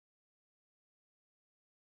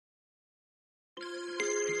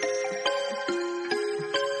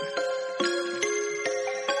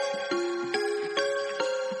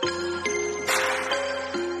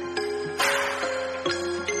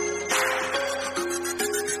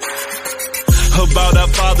About our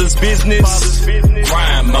Father's business,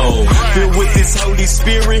 grind mode, filled with His Holy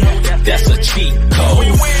Spirit, that's a cheat code.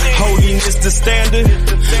 Holiness the standard,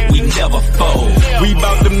 we never fold. We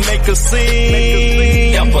about to make a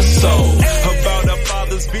scene episode about our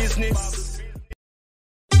Father's business.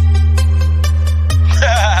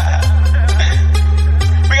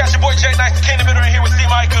 We got your boy Jay Nice, the King of Middle, here with C.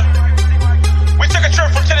 Micah. We took a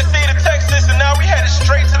trip from Tennessee to Texas, and now we headed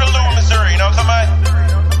straight to the Lure, Missouri. You know what I'm talking about?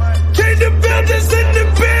 Kingdom builders in the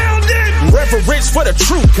building. Reverence for the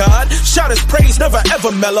true God. Shout His praise, never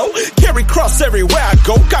ever mellow. Carry cross everywhere I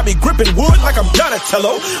go. Got me gripping wood like I'm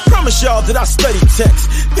Donatello. Promise y'all that I study text.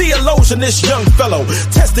 Theologian, this young fellow.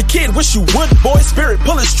 Test the kid, wish you would, boy. Spirit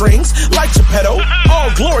pulling strings like Geppetto. All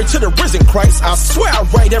glory to the risen Christ. I swear I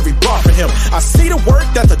write every bar for Him. I see the work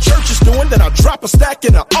that the church is doing, then I drop a stack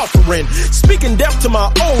in an offering. Speaking death to my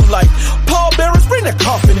own life. Paul bearers, bring the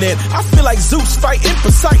coffin in. I feel like Zeus fighting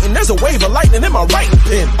Poseidon. There's a wave of lightning in my writing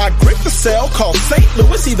pen. I grip the cell called St.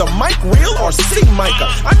 Louis, either Mike Real or C. Micah.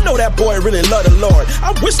 I know that boy really love the Lord.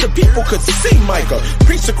 I wish the people could see Micah.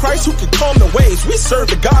 Preach to Christ who can calm the waves. We serve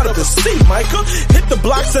the God of the sea, Micah. Hit the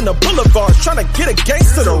blocks and the boulevards, trying to get a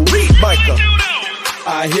gangster to read Micah.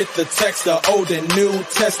 I hit the text, the Old and New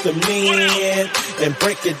Testament, and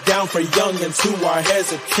break it down for youngins who are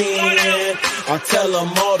hesitant. I tell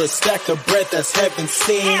them all to stack the bread that's heaven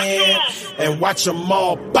sent, and watch them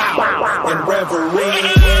all bow in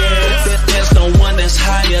reverence. There's no one that's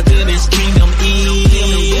higher than His kingdom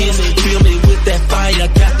is. Fill me with that fire,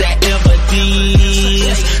 got that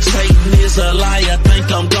evidence. Satan is a liar,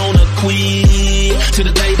 think I'm gonna quit. To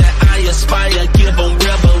the day that I aspire, give them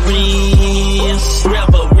reverence.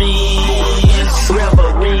 Reverence.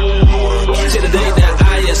 To the day that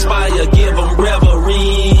I aspire, give them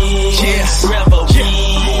reverence. Yes. Reverence.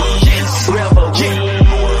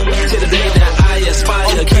 To the day that I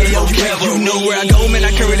aspire, give them reverence. You know where I go, man,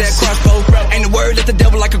 I carry that crossbow. Ain't the word at the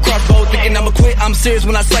devil like a crossbow. Thinking I'ma quit, I'm serious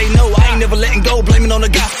when I say no. I ain't never letting go, blaming on the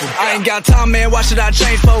gospel. I ain't got time, man, why should I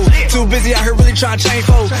change for? Too busy out here really trying to change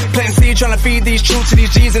for. Planting seed, trying to feed these truths to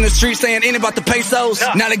these G's in the street, saying ain't about the pesos.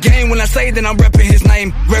 Not a game when I say that I'm repping His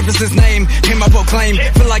name. Reverence His name, Him I proclaim.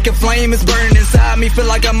 Feel like a flame is burning inside me. Feel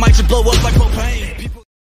like I might just blow up like propane.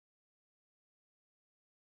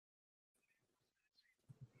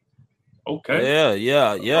 Okay.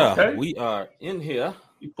 Yeah. Okay. We are in here.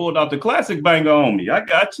 You pulled out the classic banger on me. I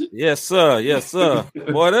got you. Yes, sir.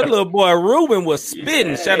 Boy, that little boy Ruben was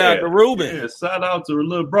spitting. Shout out to Ruben. Yeah, shout out to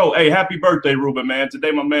little bro. Hey, happy birthday, Ruben, man.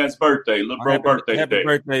 Today my man's birthday. Little bro birthday happy today.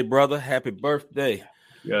 Happy birthday, brother. Happy birthday.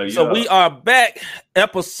 Yeah. So we are back.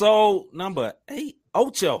 Episode number 8.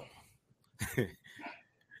 Ocho.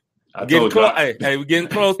 We're getting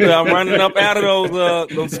close to. I'm running up out of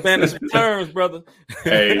those Spanish terms, brother.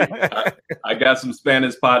 Hey, I got some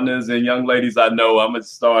Spanish partners and young ladies I know. I'm gonna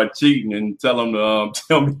start cheating and tell them to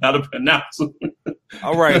tell me how to pronounce them.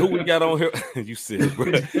 All right, who we got on here? You said, bro.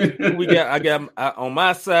 Who we got? I got on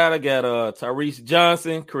my side. I got Tyrese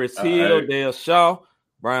Johnson, Chris Hill, Dale Shaw,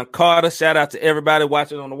 Brian Carter. Shout out to everybody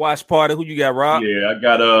watching on the watch party. Who you got, Rob? Yeah, I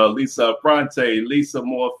got Lisa Fronte, Lisa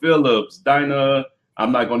Moore Phillips, Dinah.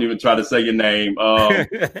 I'm not gonna even try to say your name.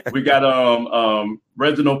 We got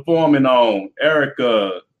Reginald Foreman on,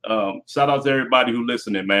 Erica. Shout out to everybody who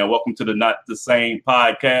listening, man. Welcome to the Not the Same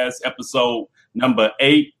podcast, episode number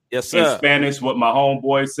 8. Yes, sir. In Spanish, what my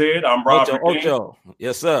homeboy said. I'm Robert. Ocho.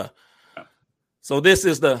 Yes, sir. So this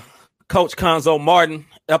is the Coach Conzo Martin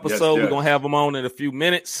episode. Yes. We're gonna have him on in a few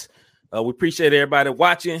minutes. We appreciate everybody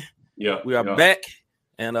watching. Yeah, we are back,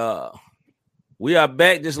 and we are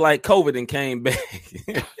back just like COVID and came back.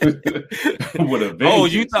 With a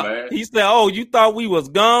vengeance, man. He said, "Oh, you thought we was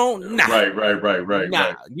gone? Nah, right.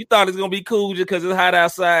 Nah, you thought it's gonna be cool just because it's hot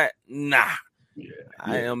outside? Nah,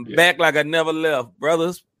 I am back like I never left,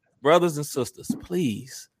 brothers and sisters.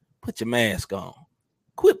 Please put your mask on.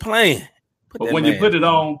 Quit playing. But when you put it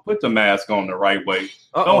on, put the mask on the right way.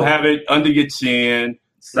 Don't have it under your chin,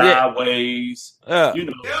 sideways.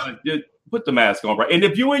 Just put the mask on, right? And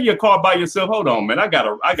if you're in your car by yourself, hold on, man. I got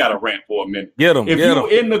a rant for a minute. If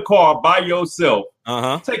you're in the car by yourself,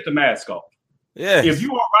 take the mask off. Yeah. If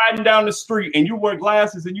you are riding down the street and you wear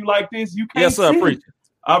glasses and you like this, you can't see. Preacher.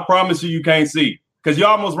 I promise you can't see. Because you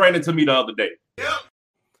almost ran into me the other day. Yep.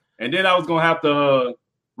 And then I was going to have to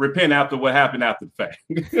repent after what happened after the fact.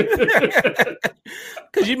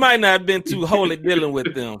 Because you might not have been too holy dealing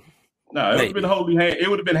with them. No, it would have been holy hand. It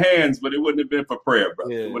would have been hands, but it wouldn't have been for prayer,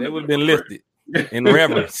 brother. Yeah, it would have been lifted. in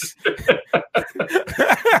reverence.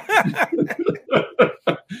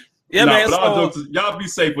 Yeah, man. So, y'all be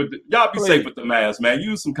safe with safe with the mask, man.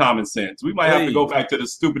 Use some common sense. We might have to go back to the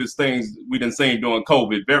stupidest things we done seen during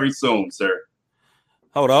COVID very soon, sir.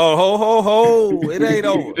 Hold on, ho. It ain't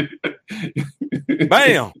over.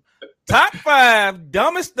 Bam. Top 5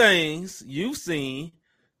 dumbest things you've seen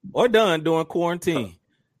or done during quarantine.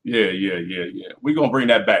 Yeah. We're gonna bring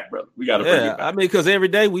that back, brother. We gotta bring it back. I mean, because every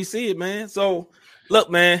day we see it, man. So look,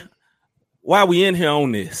 man, while we in here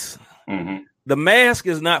on this, the mask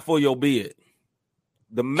is not for your beard.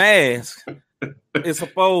 The mask is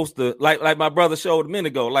supposed to, like my brother showed a minute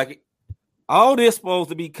ago, like all this supposed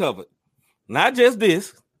to be covered. Not just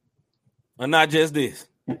this, or not just this.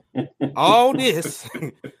 All this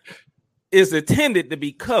is intended to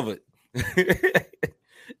be covered.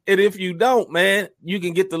 And if you don't, man, you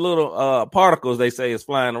can get the little particles they say is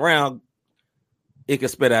flying around. It can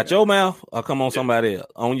spit out your mouth or come on somebody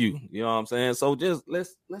else, on you. You know what I'm saying? So just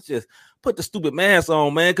let's just put the stupid mask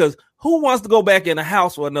on, man, because who wants to go back in the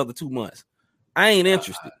house for another 2 months? I ain't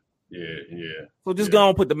interested. Yeah. So just go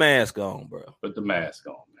and put the mask on, bro. Put the mask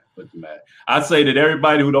on, man. Put the mask. I say that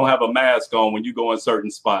everybody who don't have a mask on, when you go in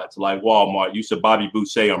certain spots like Walmart, you should Bobby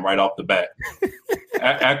Boucher them right off the bat.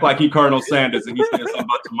 Act like he Colonel Sanders and he said something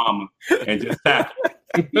about your mama and just tap it.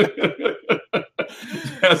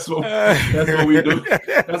 That's what we do.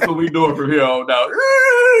 That's what we doing from here on out.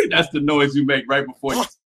 That's the noise you make right before you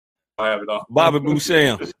have it on. Bobby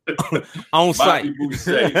Boucher on site.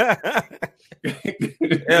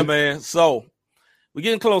 Yeah, man. So we're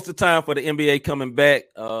getting close to time for the NBA coming back.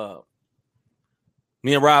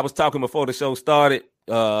 Me and Rob was talking before the show started.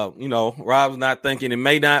 Rob was not thinking it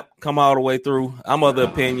may not come all the way through. I'm of the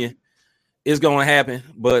opinion it's going to happen,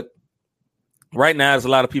 but right now there's a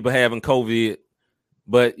lot of people having COVID.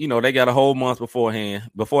 But, they got a whole month beforehand.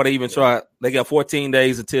 Before they even try, they got 14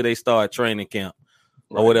 days until they start training camp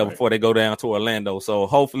or whatever before they go down to Orlando. So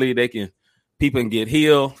hopefully people can get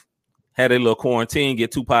healed, have their little quarantine,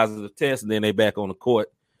 get 2 positive tests, and then they back on the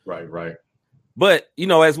court. Right. But,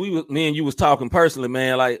 as me and you was talking personally,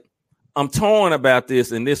 man, like I'm torn about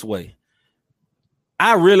this in this way.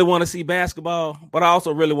 I really want to see basketball, but I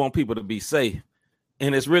also really want people to be safe.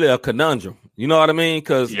 And it's really a conundrum. You know what I mean?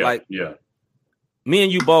 Because me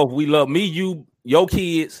and you both, we love me, you, your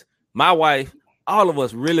kids, my wife, all of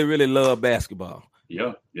us really, really love basketball.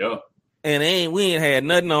 Yeah. And we ain't had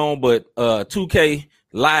nothing on but 2K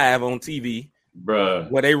live on TV. Bruh.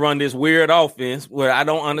 Where they run this weird offense where I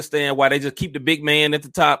don't understand why they just keep the big man at the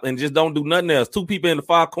top and just don't do nothing else. 2 people in the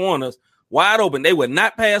far corners, wide open. They would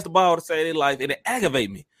not pass the ball to save their life. And it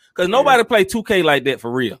aggravates me because nobody play 2K like that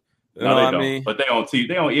for real. You know what I mean? But they on TV,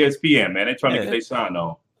 they on ESPN, man. They trying to get their shine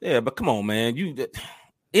on. Yeah, but come on, man.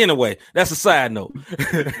 Anyway, that's a side note.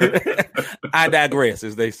 I digress,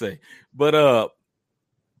 as they say. But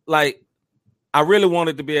I really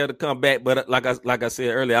wanted to be able to come back, but like I said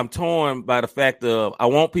earlier, I'm torn by the fact of I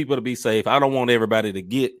want people to be safe. I don't want everybody to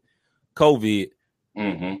get COVID,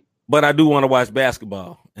 but I do want to watch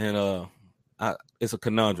basketball, and it's a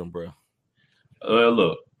conundrum, bro.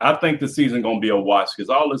 Look, I think the season gonna be a watch because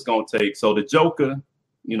all it's gonna take. So the Joker,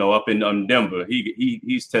 up in Denver,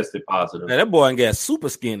 he's tested positive. Man, that boy ain't got super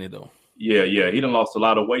skinny though. Yeah, he done lost a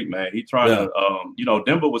lot of weight, man. He trying to,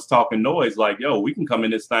 Denver was talking noise like, yo, we can come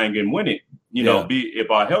in this thing and win it, if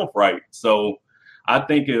our health right. So I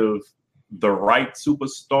think if the right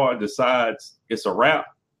superstar decides it's a wrap,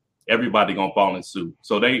 everybody gonna fall in suit.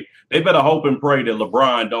 So they better hope and pray that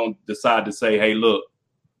LeBron don't decide to say, hey, look,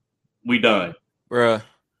 we done. Bruh,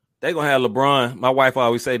 they gonna have LeBron. My wife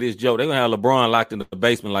always say this joke. They gonna have LeBron locked in the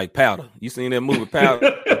basement like Powder. You seen that movie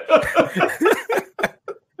Powder?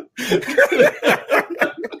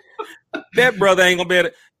 That brother ain't gonna be able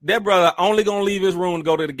to, that brother only gonna leave his room to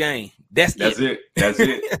go to the game. That's it.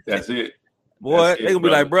 Boy, they gonna be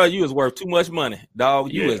like, bro, you is worth too much money,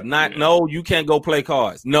 dog. You is not. No, you can't go play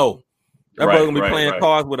cards. No, that brother gonna be playing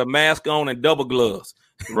cards with a mask on and double gloves.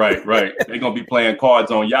 Right. They're gonna be playing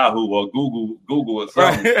cards on Yahoo or Google or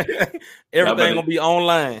something. Everything gonna be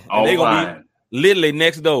online. And they gonna be literally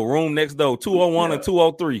next door, room next door, 201 and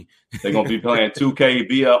 203. They're gonna be playing 2K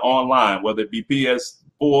via online, whether it be PS4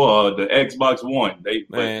 or the Xbox One.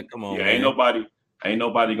 Come on, man. Ain't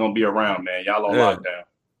nobody gonna be around, man. Y'all on lockdown.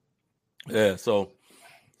 Yeah, so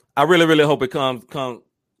I really, really hope it comes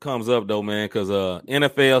up though, man, because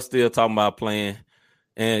NFL still talking about playing,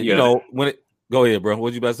 and when it. Go ahead, bro.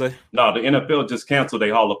 What you about to say? No, the NFL just canceled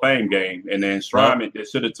their Hall of Fame game, and then enshrinement that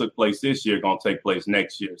should have took place this year gonna take place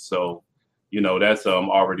next year. So, that's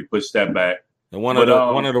already pushed that back. And one of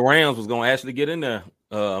the Rams was gonna actually get in there.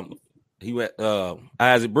 He went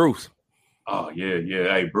Isaac Bruce. Oh yeah.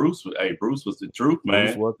 Hey, Bruce was the truth, man.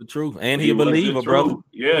 Bruce was the truth, and he a believer, bro.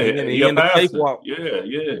 Yeah, he in the cakewalk.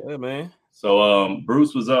 Yeah, man. So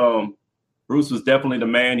Bruce was definitely the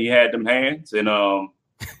man. He had them hands, and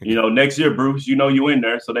next year, Bruce, you in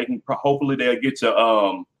there, so they can hopefully they'll get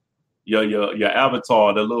your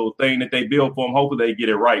avatar, the little thing that they built for him. Hopefully they get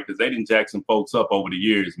it right, because they didn't jack some folks up over the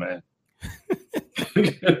years, man.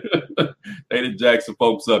 They didn't jack some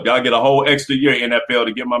folks up. Y'all get a whole extra year NFL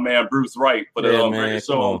to get my man Bruce right for the greatest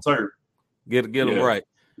show on turf. Get him right.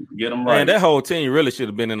 Get him right. Man, that whole team really should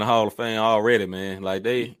have been in the Hall of Fame already, man. Like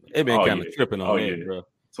they been kind of tripping on that, bro.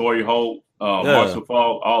 Torrey Holt, Marshall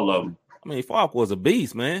Faulk, all of them. I mean, Faulk was a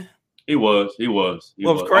beast, man. He was. What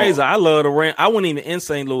was crazy? I love the Rams. I wasn't even in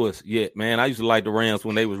St. Louis yet, man. I used to like the Rams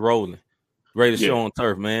when they was rolling. Greatest show on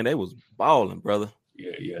turf, man. They was balling, brother.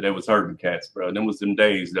 Yeah, that was hurting cats, bro. Them was them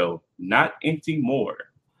days, though. Not anymore.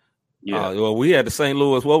 Yeah. Well, we had the St.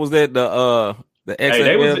 Louis. What was that? The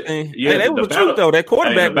XFL thing? Yeah, they was the truth, though. That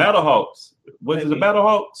quarterback. The Battlehawks. Was it the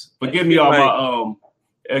Battlehawks? Forgive me, all my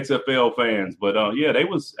XFL fans, but they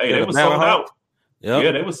was sold out. Yep.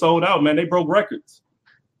 Yeah, they was sold out, man. They broke records.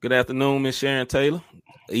 Good afternoon, Miss Sharon Taylor.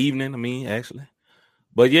 Evening, actually.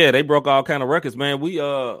 But yeah, they broke all kind of records, man. We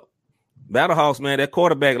Battlehawks, man. That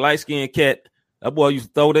quarterback, light skinned cat. That boy used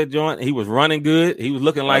to throw that joint. He was running good. He was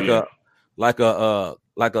looking like a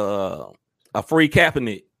free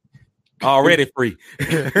Kaepernick, already free.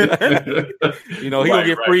 He don't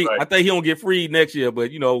get free. Right. I think he don't get free next year, but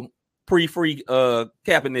pre-free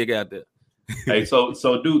Kaepernick out there. Hey, so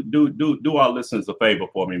do our listeners a favor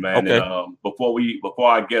for me, man. Okay. And, before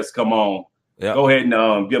our guests come on, go ahead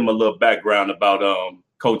and give them a little background about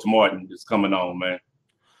Coach Martin that's coming on, man.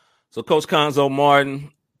 So Coach Cuonzo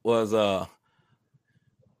Martin was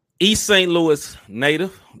East St. Louis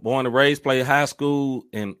native, born and raised, played high school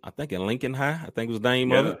in Lincoln High. I think was the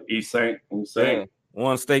name of it. East St.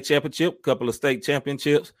 Won state championship, couple of state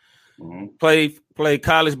championships. Mm-hmm. Played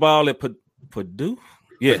college ball at Purdue.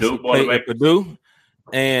 Yes, played at Purdue.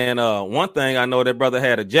 And one thing I know, that brother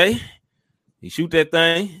had a J. He shoot that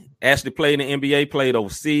thing. Actually played in the NBA, played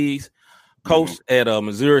overseas. Coached at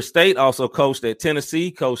Missouri State, also coached at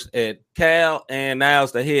Tennessee, coached at Cal, and now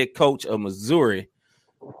is the head coach of Missouri.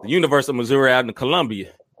 The University of Missouri out in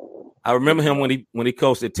Columbia. I remember him when he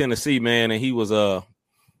coached at Tennessee, man, and he was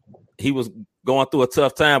going through a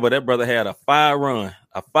tough time, but that brother had a fire run,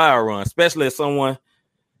 especially as someone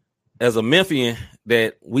as a Memphian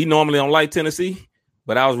that we normally don't like Tennessee,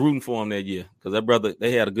 but I was rooting for him that year because that brother,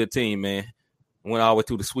 they had a good team, man. Went all the way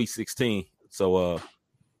to the Sweet 16. So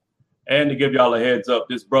and to give y'all a heads up,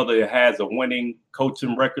 this brother has a winning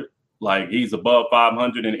coaching record. Like, he's above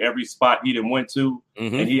 500 in every spot he done went to,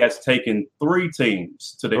 and he has taken 3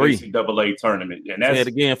 teams to the NCAA tournament. And that's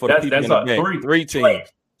again for the people in the game. 3 teams.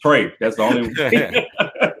 Trey, that's the only one.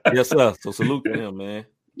 Yes, sir. So salute to him, man.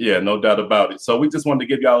 Yeah, no doubt about it. So we just wanted to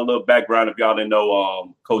give y'all a little background if y'all didn't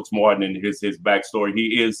know Coach Martin and his backstory.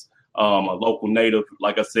 He is a local native,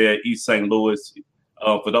 like I said, East St. Louis.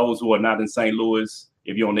 For those who are not in St. Louis,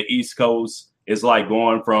 if you're on the East Coast, it's like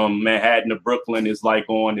going from Manhattan to Brooklyn. It's like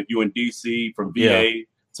going, if you're in D.C., from VA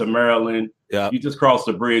to Maryland. Yeah. You just cross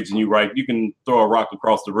the bridge and you can throw a rock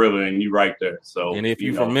across the river and you're right there. So, and if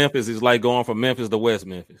you're from Memphis, it's like going from Memphis to West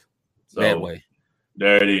Memphis. So, that way.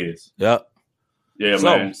 There it is. Yep. Yeah,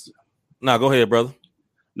 man. Now go ahead, brother.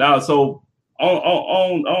 Now, so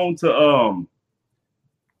on to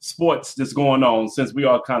sports that's going on. Since we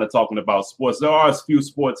are kind of talking about sports, there are a few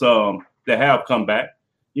sports that have come back.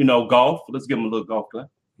 Golf. Let's give them a little golf clap.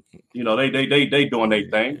 They doing their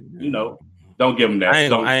thing. Don't give them that.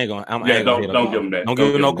 Don't give them that. Don't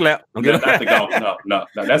give them no clap. Don't give them not the golf. No.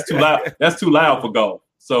 That's too loud. That's too loud for golf.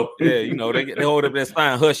 So they hold up that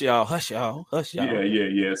sign. Hush y'all.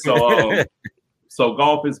 Yeah. So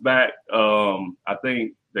golf is back. I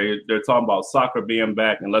think they're talking about soccer being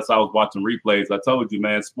back. Unless I was watching replays, I told you,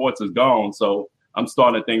 man, sports is gone. So I'm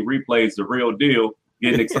starting to think replays the real deal.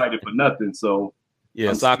 Getting excited for nothing. So.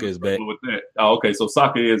 Yeah, soccer is back. With that. Oh, okay. So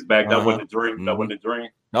soccer is back. That wasn't a dream. Mm-hmm. That wasn't a dream.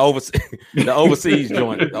 The overseas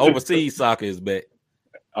joint. The overseas soccer is back.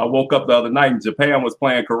 I woke up the other night and Japan was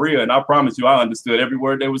playing Korea, and I promise you, I understood every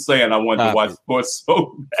word they were saying. I wanted to watch sports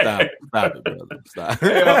so bad. Stop it, brother.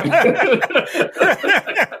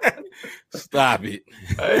 Stop it.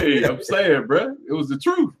 Hey, I'm saying, bro, it was the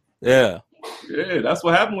truth. Yeah, that's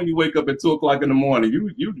what happened when you wake up at 2:00 in the morning.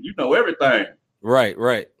 You know everything.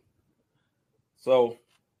 Right. So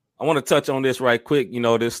I want to touch on this right quick.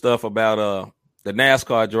 This stuff about the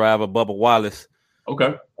NASCAR driver, Bubba Wallace.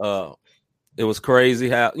 Okay. It was crazy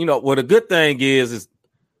how, well, the good thing is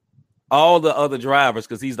all the other drivers,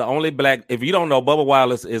 because he's the only black. If you don't know, Bubba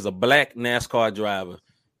Wallace is a black NASCAR driver,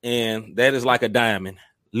 and that is like a diamond,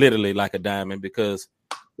 literally like a diamond, because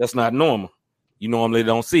that's not normal. You normally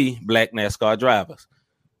don't see black NASCAR drivers.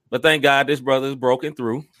 But thank God this brother is broken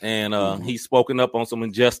through, and he's spoken up on some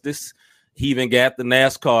injustice. He even got the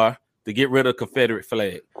NASCAR to get rid of Confederate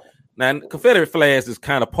flag. Now, Confederate flags is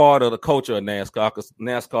kind of part of the culture of NASCAR, because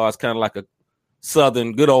NASCAR is kind of like a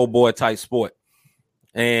Southern good old boy type sport.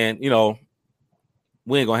 And, you know,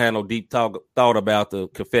 we ain't going to have no deep thought about the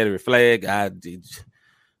Confederate flag.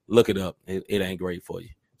 Look it up. It ain't great for you,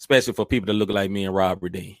 especially for people that look like me and Rob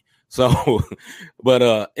Redeem. So,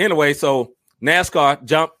 but anyway, so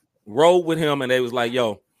NASCAR rode with him, and they was like,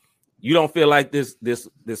 yo, you don't feel like this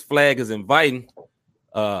flag is inviting,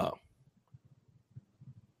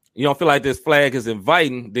 you don't feel like this flag is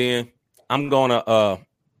inviting, then I'm gonna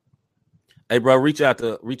hey bro, reach out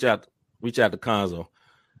to Conzo.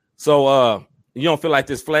 So you don't feel like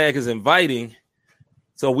this flag is inviting,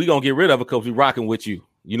 so we gonna get rid of it because we rocking with you.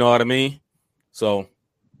 You know what I mean? So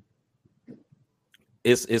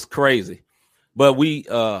it's crazy. But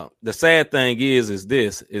the sad thing is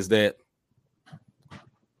that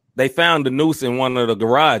they found the noose in one of the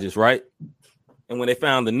garages, right? And when they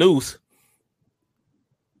found the noose,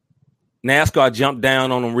 NASCAR jumped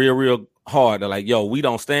down on them real hard. They're like, yo, we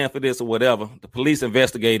don't stand for this or whatever. The police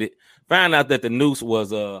investigated, found out that the noose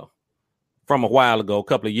was from a while ago, a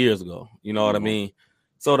couple of years ago. You know what I mean?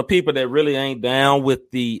 So the people that really ain't down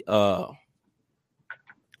with the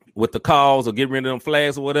cause or getting rid of them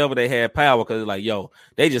flags or whatever, they had power because like, yo,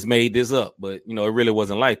 they just made this up. But, you know, it really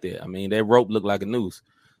wasn't like that. I mean, that rope looked like a noose.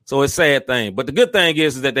 So it's a sad thing. But the good thing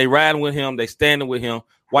is that they riding with him. They standing with him.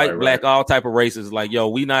 White, black, all type of races. Like, yo,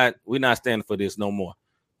 we not standing for this no more.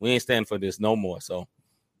 We ain't standing for this no more. So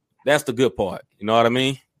that's the good part. You know what I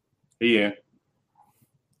mean? Yeah.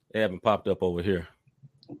 They haven't popped up over here.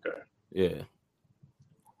 Okay. Yeah.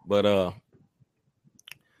 But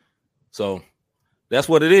so that's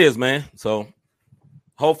what it is, man. So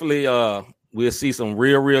hopefully we'll see some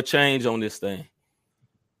real change on this thing.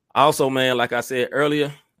 Also, man, like I said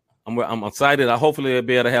earlier, I'm excited. Hopefully they'll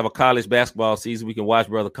be able to have a college basketball season. We can watch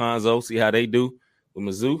Brother Conzo, see how they do with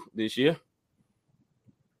Mizzou this year.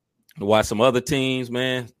 Watch some other teams,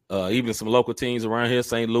 man. Even some local teams around here,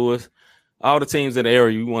 St. Louis. All the teams in the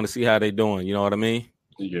area, you want to see how they doing. You know what I mean?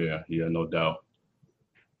 Yeah, no doubt.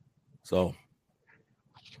 So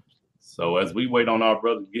as we wait on our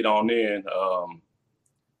brother to get on in,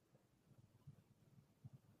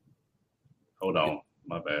 hold on,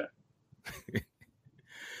 my bad.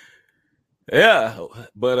 Yeah,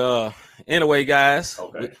 but anyway, guys.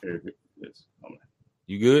 Okay.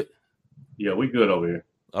 You good? Yeah, we good over here.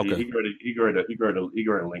 Okay. He ready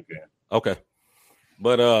to link in. Okay.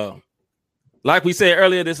 But like we said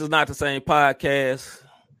earlier, this is not the same podcast.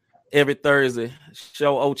 Every Thursday,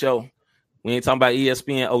 show Ocho. We ain't talking about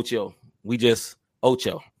ESPN Ocho. We just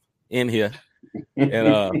Ocho in here.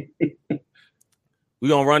 And we're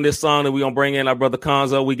gonna run this song and we're gonna bring in our brother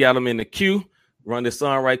Conzo. We got him in the queue. Run this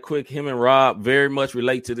song right quick. Him and Rob very much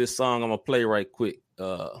relate to this song. I'm gonna play right quick.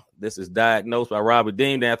 This is Diagnosed by Robert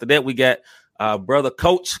Dean. After that, we got our brother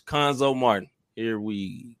Coach Conzo Martin. Here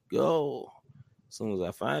we go. As soon as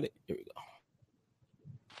I find it, here we go.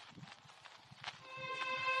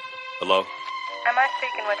 Hello. Am I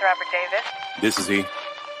speaking with Robert Davis? This is he.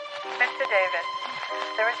 Mr. Davis,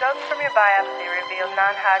 the results from your biopsy reveal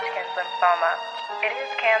non-Hodgkin's lymphoma. It is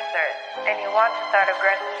cancerous, and you want to start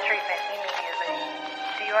aggressive treatment immediately.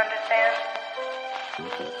 Do you understand?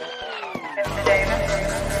 Mr. Davis?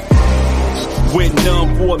 Went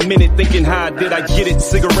numb for a minute thinking, how did I get it?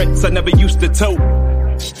 Cigarettes I never used to tote.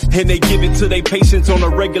 And they give it to their patients on a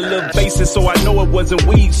regular basis, so I know it wasn't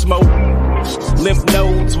weed smoke. Lymph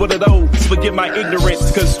nodes, what are those? Forgive my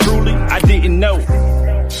ignorance, cause truly I didn't know.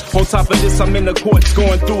 On top of this, I'm in the courts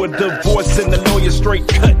going through a divorce and the lawyer straight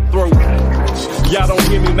cutthroat. Y'all don't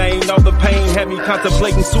hear me, man. All the pain had me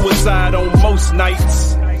contemplating suicide on most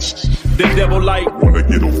nights. The devil wanna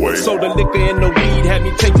get away. So the liquor and the weed had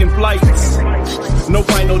me taking flights. No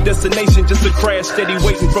final destination, just a crash steady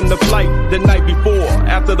waiting from the flight. The night before,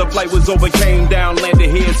 after the flight was over, came down, landed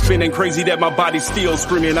head spinning crazy that my body still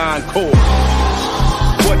screaming encore.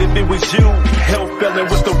 What if it was you? Health failing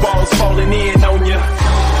with the walls falling in on ya.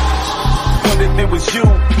 What if it was you?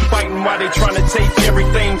 Fighting while they trying to take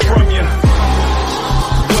everything from you.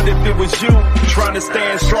 What if it was you? Trying to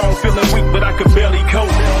stand strong, feeling weak, but I could barely cope.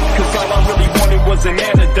 Cause all I really wanted was an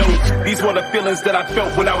antidote. These were the feelings that I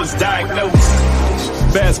felt when I was diagnosed.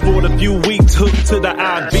 Fast forward a few weeks, hooked to the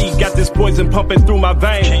IV. Got this poison pumping through my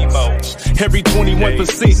veins. Every 21 for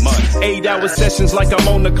 6 months. 8-hour sessions like I'm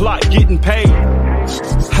on the clock, getting paid.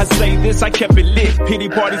 I say this, I kept it lit. Pity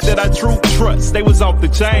parties that I true trust, they was off the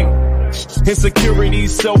chain. Insecurity,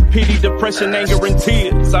 self-pity, depression, anger, and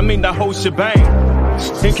tears. I mean the whole shebang.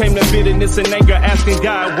 Then came the bitterness and anger, asking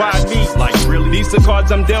God, why me? Like, really? These the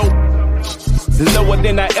cards I'm dealt. Lower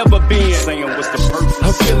than I ever been. Saying what's the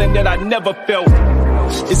purpose? A feeling that I never felt.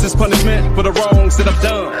 Is this punishment for the wrongs that I've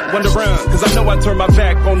done? Wonder around, cause I know I turned my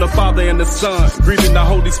back on the Father and the Son. Grieving the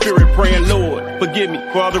Holy Spirit, praying, Lord, forgive me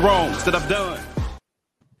for all the wrongs that I've done.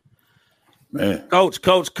 Man.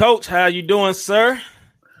 Coach, how you doing, sir?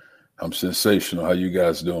 I'm sensational. How you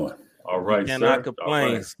guys doing? All right, Cannot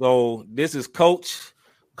complain. Right. So this is Coach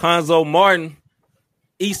Cuonzo Martin,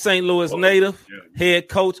 East St. Louis native, head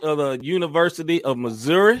coach of the University of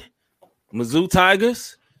Missouri, Mizzou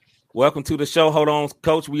Tigers. Welcome to the show. Hold on,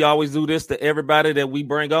 Coach. We always do this to everybody that we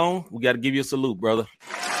bring on. We got to give you a salute, brother.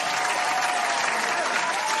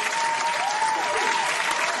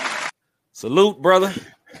 Salute, brother.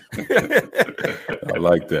 I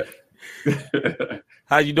like that.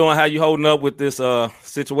 How you doing? How you holding up with this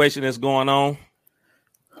situation that's going on?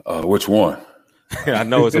 Which one? I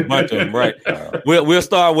know it's a bunch of them, right? We'll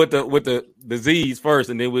start with the disease first,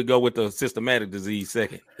 and then we'll go with the systematic disease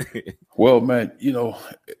second. Well, man, you know,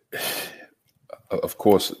 of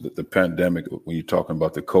course, the pandemic, when you're talking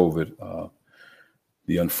about the COVID,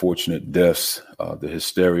 the unfortunate deaths, the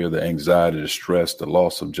hysteria, the anxiety, the stress, the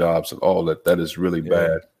loss of jobs, and all that is really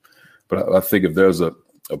bad. But I think if there's a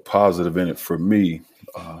positive in it for me,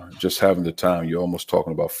 just having the time, you're almost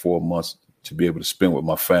talking about 4 months to be able to spend with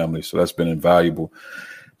my family. So that's been invaluable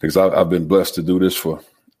because I've been blessed to do this for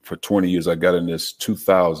 20 years. I got in this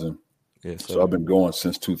 2000. Yes, so I've been going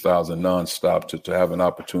since 2000 nonstop to have an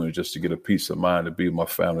opportunity just to get a peace of mind to be with my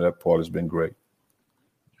family. That part has been great.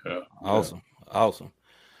 Yeah. Awesome.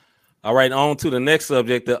 All right, on to the next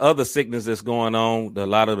subject, the other sickness that's going on, a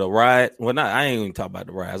lot of the riots. Well, I ain't even talking about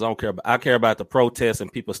the riots. I care about the protests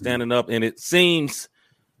and people standing up, and it seems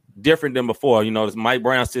different than before. You know, this Mike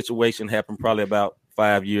Brown situation happened probably about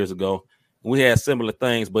 5 years ago. We had similar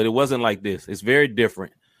things, but it wasn't like this. It's very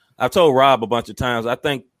different. I've told Rob a bunch of times, I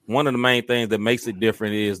think one of the main things that makes it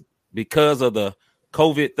different is because of the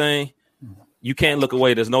COVID thing, you can't look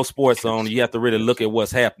away. There's no sports on. You have to really look at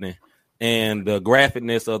what's happening. And the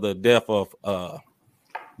graphicness of the death of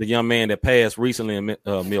the young man that passed recently in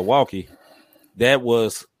Milwaukee, that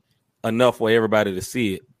was enough for everybody to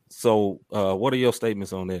see it. So what are your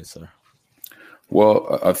statements on that, sir?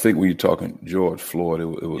 Well, I think when you're talking George Floyd, it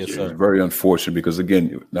was very unfortunate because,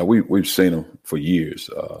 again, now we've seen him for years.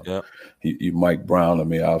 Mike Brown, I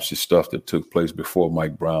mean, obviously stuff that took place before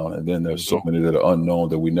Mike Brown. And then there's so many that are unknown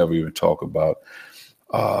that we never even talk about.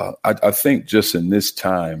 I think just in this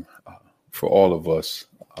time, for all of us,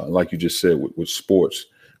 like you just said, with sports,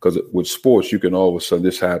 because with sports, you can all of a sudden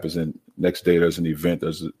this happens and next day there's an event,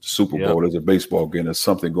 there's a Super Bowl, there's a baseball game, there's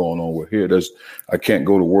something going on. We're here. I can't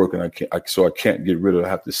go to work and I can't get rid of it. I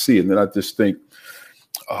have to see it. And then I just think,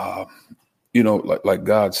 you know, like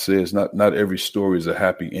God says, not every story is a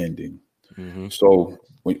happy ending. Mm-hmm. So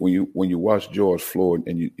when you watch George Floyd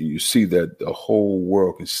and you see that, the whole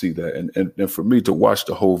world can see that. And for me to watch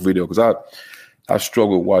the whole video, because I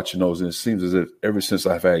struggle watching those, and it seems as if ever since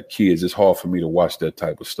I've had kids, it's hard for me to watch that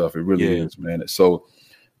type of stuff. It really is, man. So,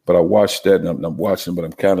 but I watched that, and I'm watching, but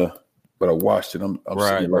I watched it. I'm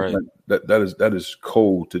saying, like, man, that is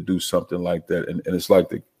cold to do something like that, and it's like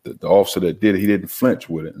the officer that did it, he didn't flinch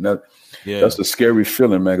with it, and that's a scary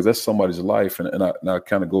feeling, man, because that's somebody's life. And I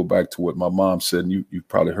kind of go back to what my mom said, and you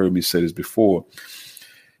probably heard me say this before,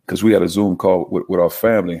 because we had a Zoom call with our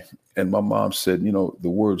family, and my mom said, you know, the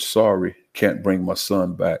word sorry can't bring my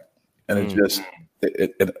son back. And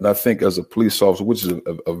and I think as a police officer, which is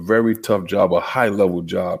a very tough job, a high level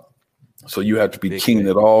job. So you have to be keen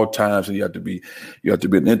at all times, and you have to be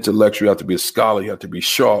an intellectual, you have to be a scholar, you have to be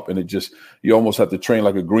sharp. And you almost have to train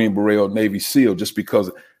like a Green Beret or Navy SEAL, just because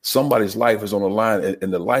somebody's life is on the line,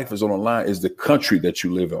 and the life is on the line is the country that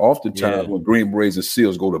you live in. Oftentimes when Green Berets and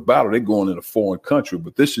SEALs go to battle, they're going in a foreign country,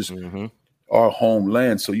 but this is our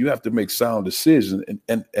homeland. So you have to make sound decisions,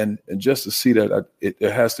 and just to see that it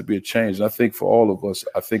has to be a change. And I think for all of us,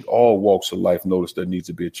 I think all walks of life notice there needs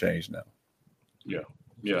to be a change now.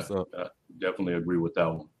 Yeah, definitely agree with that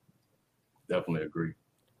one. Definitely agree.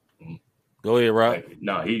 Go ahead, Rob.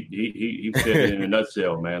 No, he said it in a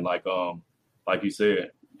nutshell, man. Like you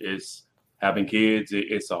said, it's having kids.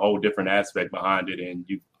 It's a whole different aspect behind it, and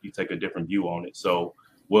you take a different view on it. So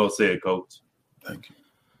well said, Coach. Thank you.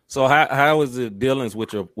 So how is it dealings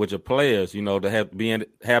with your players? You know, to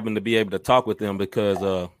having to be able to talk with them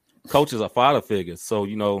because coaches are father figures. So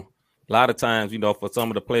you know, a lot of times, you know, for some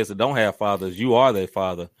of the players that don't have fathers, you are their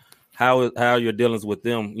father. How are your dealings with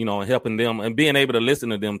them? You know, and helping them and being able to listen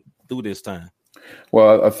to them through this time.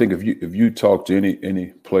 Well, I think if you talk to any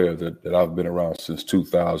player that I've been around since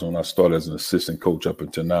 2000, when I started as an assistant coach up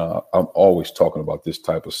until now, I'm always talking about this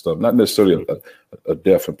type of stuff. Not necessarily a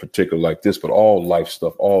deaf in particular like this, but all life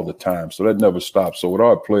stuff all the time. So that never stops. So with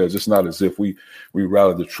our players, it's not as if we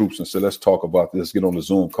rally the troops and say, let's talk about this, get on the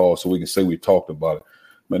Zoom call so we can say we talked about it.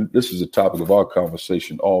 Man, this is the topic of our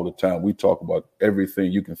conversation all the time. We talk about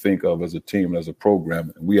everything you can think of as a team and as a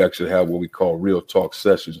program. And we actually have what we call real talk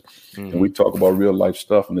sessions. Mm-hmm. And we talk about real life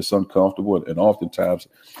stuff, and it's uncomfortable. And oftentimes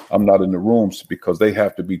I'm not in the rooms because they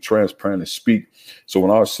have to be transparent and speak. So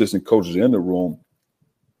when our assistant coaches are in the room,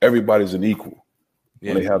 everybody's an equal.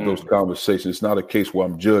 When they have those conversations, it's not a case where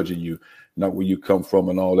I'm judging you, not where you come from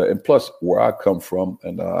and all that. And plus where I come from,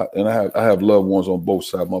 and I have loved ones on both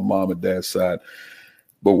sides, my mom and dad's side.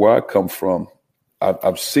 But where I come from,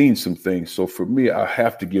 I've seen some things. So for me, I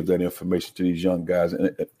have to give that information to these young guys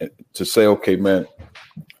and to say, okay, man,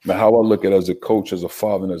 how I look at it as a coach, as a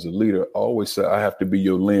father, and as a leader, I always say I have to be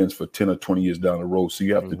your lens for 10 or 20 years down the road. So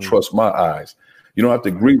you have to trust my eyes. You don't have to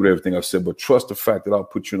agree with everything I've said, but trust the fact that I'll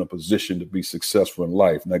put you in a position to be successful in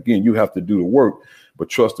life. And again, you have to do the work, but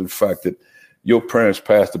trust the fact that your parents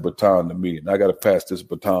passed the baton to me, and I got to pass this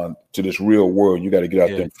baton to this real world. You got to get out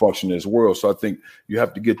there and function in this world. So I think you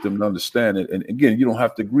have to get them to understand it. And again, you don't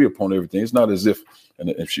have to agree upon everything. It's not as if,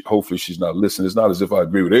 and if hopefully she's not listening, it's not as if I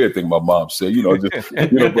agree with everything my mom said, you know, just,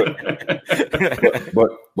 you know,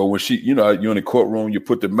 but when she, you know, you're in the courtroom, you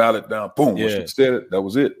put the mallet down, boom, when she said it, that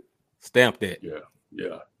was it. Stamped it.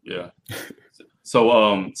 Yeah.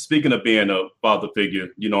 So speaking of being a father figure,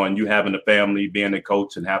 you know, and you having a family, being a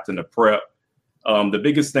coach and having to prep, the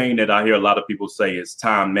biggest thing that I hear a lot of people say is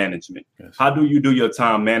time management. Yes. How do you do your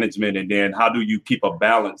time management? And then how do you keep a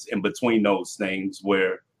balance in between those things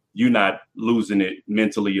where you're not losing it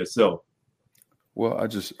mentally yourself? Well, I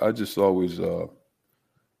just always, I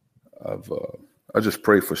just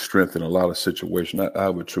pray for strength in a lot of situations. I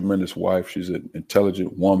have a tremendous wife. She's an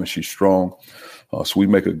intelligent woman. She's strong. So we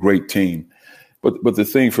make a great team. But the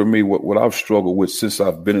thing for me, what I've struggled with since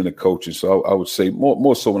I've been in the coaching, so I would say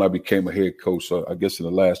more so when I became a head coach, so I guess in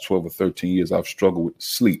the last 12 or 13 years, I've struggled with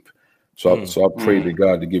sleep. So I prayed to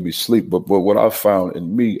God to give me sleep. But what I found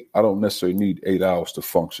in me, I don't necessarily need 8 hours to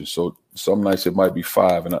function. So some nights it might be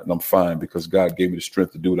 5 and I'm fine because God gave me the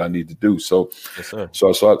strength to do what I need to do. So I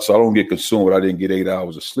don't get consumed when I didn't get 8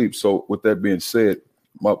 hours of sleep. So with that being said,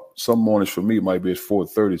 some mornings for me might be at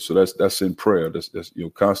 4:30. So that's in prayer. That's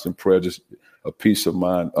constant prayer, just a peace of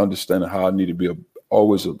mind, understanding how I need to be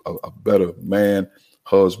always a better man,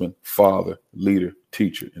 husband, father, leader,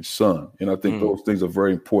 teacher, and son. And I think those things are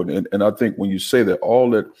very important. And I think when you say that,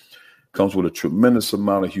 all that comes with a tremendous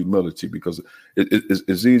amount of humility, because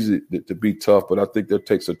it's easy to be tough, but I think that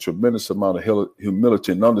takes a tremendous amount of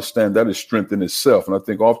humility and understand that is strength in itself. And I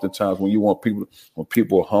think oftentimes when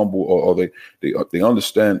people are humble or they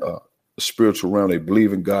understand the spiritual realm, they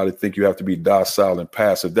believe in God, they think you have to be docile and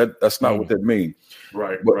passive. That's not what that means.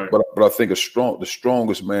 Right. But I think the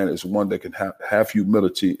strongest man is one that can have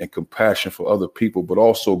humility and compassion for other people, but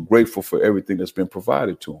also grateful for everything that's been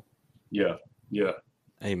provided to him. Yeah.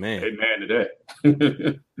 Amen to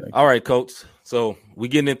that. All right, Coach. So we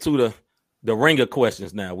getting into the ringer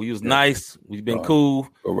questions now. We was nice. We've been cool.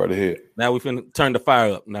 Go right ahead. Now we finna turn the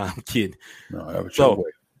fire up. No, I'm kidding. No, have it your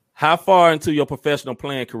way. How far into your professional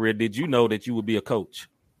playing career did you know that you would be a coach?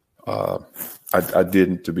 I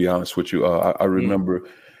didn't, to be honest with you. I remember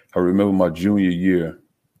my junior year.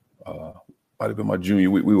 Might have been my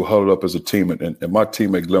junior. We were huddled up as a team, and my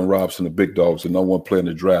teammate Glenn Robinson, the Big Dogs, the #1 player in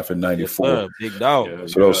the draft in '94. Yes, big dog. Yeah,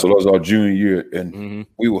 so that was our junior year, and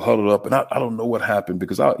we were huddled up, and I don't know what happened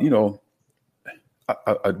because I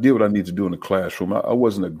did what I need to do in the classroom. I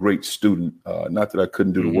wasn't a great student. Not that I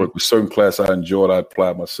couldn't do the work. With certain class I enjoyed, I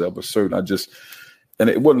applied myself. But certain, and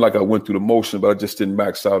it wasn't like I went through the motion, but I just didn't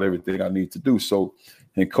max out everything I need to do. So,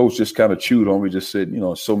 and coach just kind of chewed on me, just said,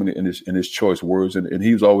 so many in his choice words, and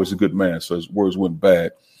he was always a good man, so his words weren't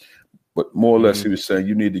bad. But more or less, he was saying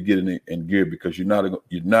you need to get in gear because you're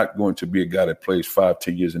not going to be a guy that plays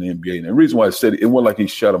 5-10 years in the NBA. And the reason why I said it wasn't like he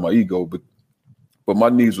shot at my ego, but my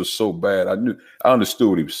knees were so bad. I understood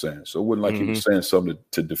what he was saying. So it wasn't like he was saying something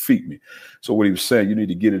to defeat me. So what he was saying, you need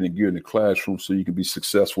to get in gear in the classroom so you can be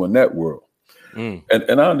successful in that world.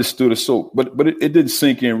 And I understood it. So, but it didn't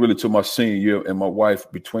sink in really till my senior year, and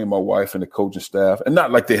between my wife and the coaching staff, and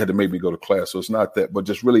not like they had to make me go to class. So it's not that, but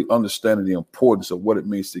just really understanding the importance of what it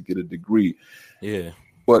means to get a degree. Yeah.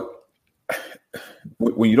 But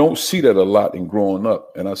when you don't see that a lot in growing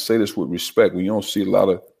up, and I say this with respect, when you don't see a lot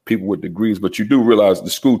of people with degrees, but you do realize the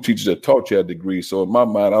school teachers that taught you had degrees. So in my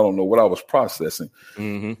mind, I don't know what I was processing.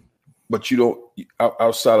 But you don't,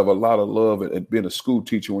 outside of a lot of love and being a school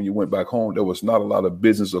teacher, when you went back home, there was not a lot of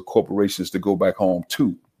business or corporations to go back home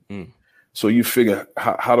to. So you figure,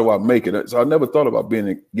 how do I make it? So I never thought about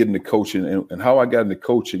getting into coaching, and how I got into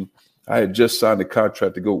coaching. I had just signed a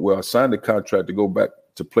contract to go. Well, I signed a contract to go back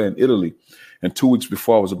to play in Italy. And 2 weeks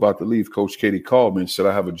before I was about to leave, Coach Katie called me and said,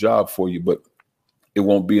 I have a job for you, but it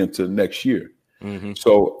won't be until next year.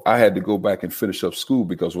 So I had to go back and finish up school,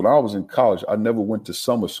 because when I was in college, I never went to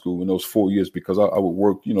summer school in those 4 years, because I would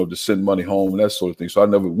work, to send money home and that sort of thing. So I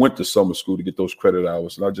never went to summer school to get those credit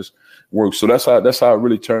hours, and I just worked. So that's how it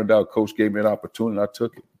really turned out. Coach gave me an opportunity, and I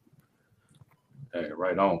took it. Hey,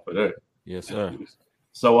 right on for that. Yes, sir.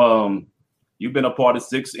 So you've been a part of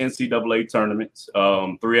 6 NCAA tournaments,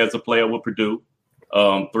 3 as a player with Purdue,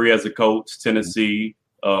 3 as a coach, Tennessee,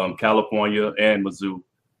 California, and Mizzou.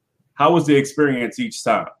 How was the experience each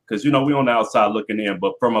time? Because, we on the outside looking in,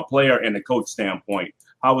 but from a player and a coach standpoint,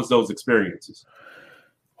 how was those experiences?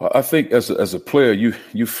 I think as a player,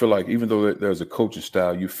 you feel like, even though there's a coaching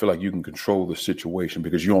style, you feel like you can control the situation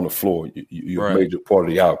because you're on the floor. You're a major part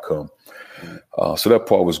of the outcome. So that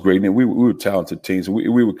part was great. And we were talented teams. We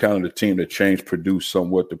were kind of the team that changed Purdue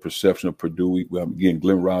somewhat, the perception of Purdue. Again,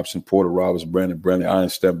 Glenn Robinson, Porter Roberts, Brandon Iron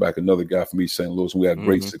Stenback, another guy from East St. Louis. And we had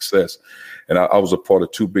great success. And I was a part of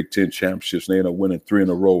 2 Big Ten championships, and they ended up winning 3 in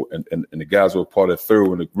a row. And the guys were a part of the third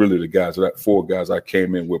one, really the guys, that 4 guys I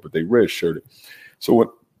came in with, but they redshirted.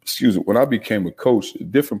 So when I became a coach, the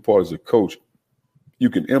different part as a coach, you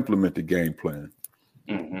can implement the game plan.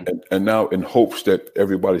 And now in hopes that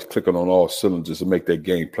everybody's clicking on all cylinders to make that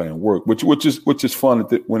game plan work, which is fun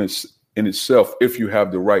when it's in itself. If you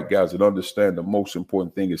have the right guys that understand the most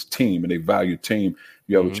important thing is team, and they value team,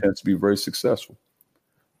 you have a chance to be very successful.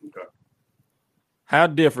 Okay. How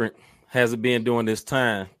different has it been during this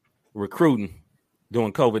time recruiting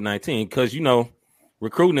during COVID-19? Because,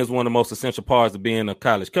 recruiting is one of the most essential parts of being a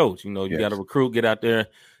college coach. You got to recruit, get out there.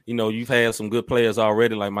 You've had some good players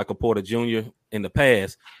already, like Michael Porter Jr. in the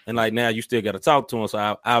past. And like now you still got to talk to him.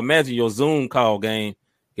 So I imagine your Zoom call game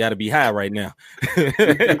got to be high right now.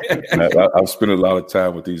 I've spent a lot of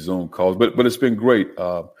time with these Zoom calls, but it's been great.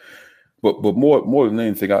 But more than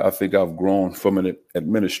anything, I think I've grown from an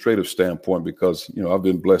administrative standpoint, because, I've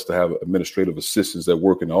been blessed to have administrative assistants that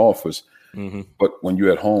work in the office. But when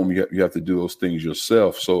you're at home, you have to do those things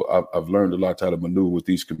yourself. So I've learned a lot how to maneuver with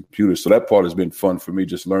these computers. So that part has been fun for me,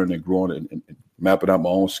 just learning and growing and mapping out my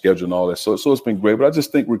own schedule and all that. So it's been great. But I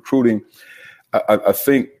just think recruiting, I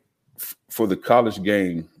think for the college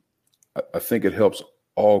game, I think it helps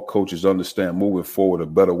all coaches understand moving forward a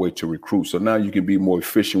better way to recruit. So now you can be more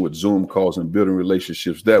efficient with Zoom calls and building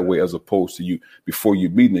relationships that way, as opposed to you before you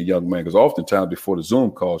meeting a young man. Because oftentimes before the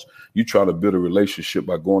Zoom calls, you try to build a relationship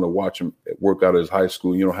by going to watch him work out at his high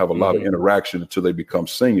school. You don't have a lot of interaction until they become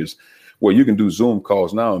seniors. Well, you can do Zoom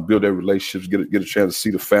calls now and build their relationships, get a chance to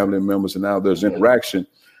see the family members, and now there's interaction.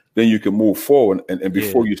 Then you can move forward. And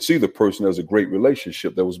before you see the person, there's a great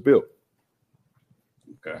relationship that was built.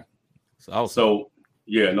 Okay. So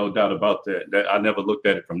yeah, no doubt about that. I never looked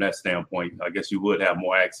at it from that standpoint. I guess you would have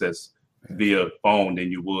more access via phone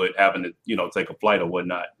than you would having to, take a flight or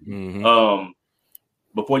whatnot.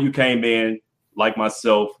 Before you came in, like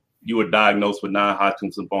myself, you were diagnosed with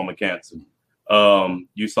non-Hodgkin's lymphoma cancer.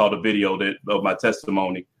 You saw the video of my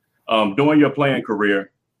testimony. During your playing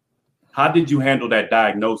career, how did you handle that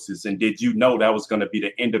diagnosis? And did you know that was going to be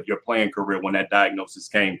the end of your playing career when that diagnosis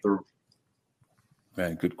came through?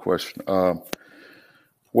 Man, good question.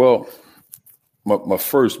 Well, my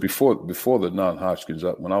first, before the non-Hodgkin's,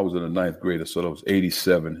 when I was in the 9th grade, so that was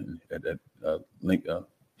 87 at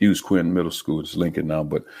Hughes Quinn Middle School. It's Lincoln now,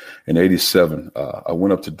 but in 87, I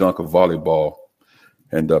went up to dunk a volleyball.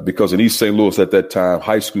 And because in East St. Louis at that time,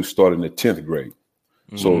 high school started in the 10th grade.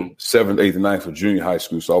 So 7th, 8th, and 9th for junior high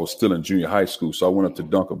school. So I was still in junior high school. So I went up to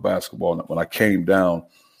dunk a basketball. And when I came down,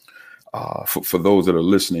 for those that are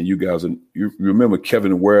listening, you guys, and you remember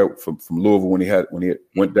Kevin Ware from Louisville when he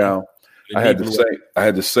went down. I had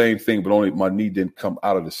the same thing, but only my knee didn't come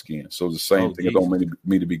out of the skin. So it was the same thing. I don't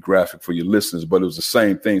mean to be graphic for your listeners, but it was the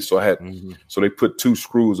same thing. So I had, so they put 2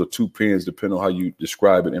 screws or 2 pins, depending on how you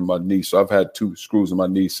describe it, in my knee. So I've had 2 screws in my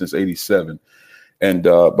knee since 87, and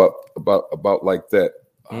about like that.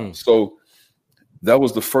 So That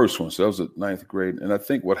was the first one. So that was the 9th grade. And I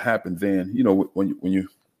think what happened then, when you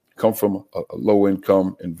come from a low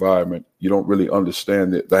income environment, you don't really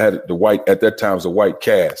understand that. I had the white, at that time, it was a white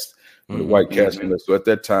cast. The white cast. So at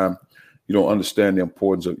that time, you don't understand the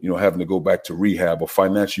importance of, having to go back to rehab, or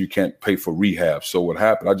financially you can't pay for rehab. So what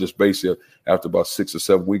happened, I just basically, after about 6 or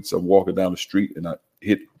 7 weeks, I'm walking down the street and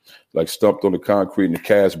I stumped on the concrete and the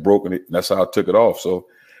cast broke, and that's how I took it off. So,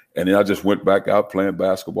 and then I just went back out playing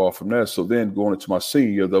basketball from there. So then going into my senior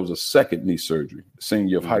year, there was a second knee surgery, senior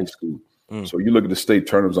year of high school. So you look at the state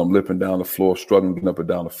tournaments, I'm limping down the floor, struggling getting up and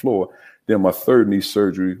down the floor. Then my third knee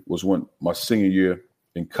surgery was when my senior year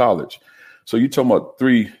in college. So you're talking about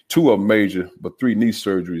 2 of them major, but 3 knee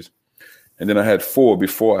surgeries. And then I had 4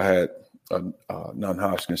 before I had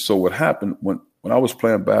non-Hodgkin. So what happened when I was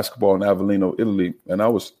playing basketball in Avellino, Italy, and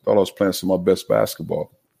thought I was playing some of my best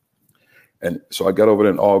basketball. And so I got over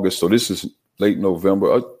there in August. So this is late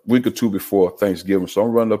November, a week or 2 before Thanksgiving. So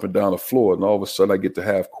I'm running up and down the floor, and all of a sudden I get to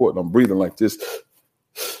half court, and I'm breathing like this,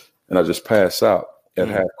 and I just pass out at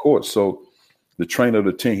half court. So the trainer of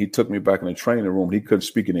the team, he took me back in the training room. He couldn't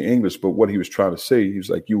speak any English, but what he was trying to say, he was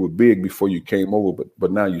like, "You were big before you came over,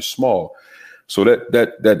 but now you're small." So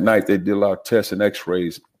that night they did a lot of tests and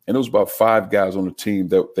X-rays, and it was about 5 guys on the team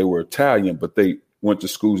that they were Italian, but they went to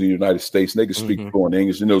schools in the United States, and they could speak fluent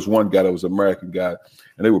English. And there was one guy that was an American guy,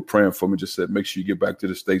 and they were praying for me, just said, make sure you get back to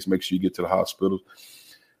the States, make sure you get to the hospital.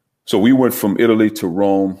 So we went from Italy to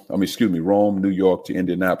Rome, New York to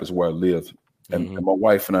Indianapolis, where I lived. And my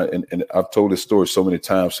wife and I, and I've told this story so many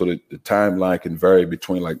times, so that the timeline can vary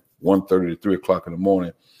between like 1:30 to 3 o'clock in the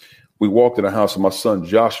morning. We walked in the house, and my son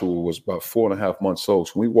Joshua was about 4.5 months old.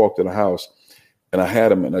 So we walked in the house, and I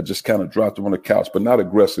had him, and I just kind of dropped him on the couch, but not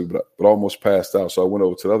aggressive, but almost passed out. So I went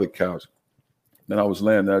over to the other couch. Then I was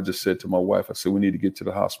laying there. I just said to my wife, I said, we need to get to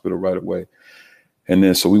the hospital right away. And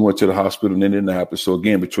then so we went to the hospital in Indianapolis. So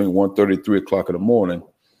again, between 1:30 and 3 o'clock in the morning,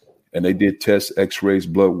 and they did tests, X-rays,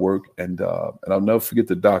 blood work. And I'll never forget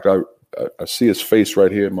the doctor. I see his face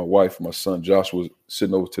right here. My wife and my son Joshua was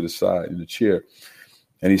sitting over to the side in the chair.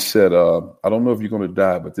 And he said, I don't know if you're going to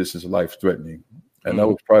die, but this is life-threatening. And that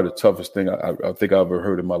was probably the toughest thing I think I've ever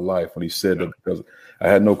heard in my life, when he said that, because I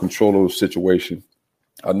had no control over the situation.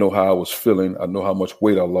 I know how I was feeling. I know how much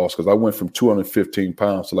weight I lost, because I went from 215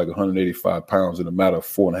 pounds to like 185 pounds in a matter of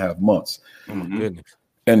 4.5 months. Oh, my goodness.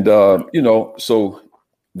 And, so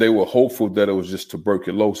they were hopeful that it was just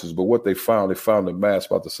tuberculosis. But what they found a mass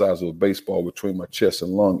about the size of a baseball between my chest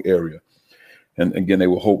and lung area. And again, they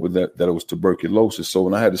were hoping that it was tuberculosis. So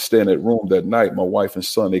when I had to stay in that room that night, my wife and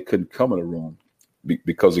son, they couldn't come in the room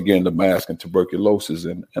because, again, the mask and tuberculosis.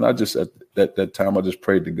 And I just, at that time, I just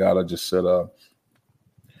prayed to God. I just said,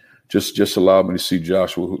 just allow me to see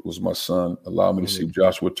Joshua, who was my son. Allow me to see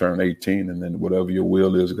Joshua turn 18. And then whatever your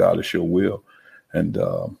will is, God, is your will. And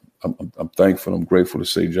I'm thankful. I'm grateful to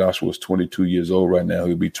say Joshua is 22 years old right now.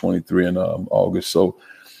 He'll be 23 in August. So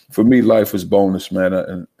for me, life is bonus, man.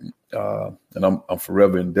 And I'm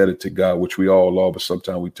forever indebted to God, which we all are, but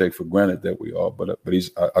sometimes we take for granted that we are. But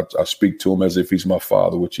I speak to him as if he's my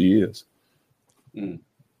father, which he is.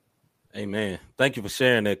 Amen. Thank you for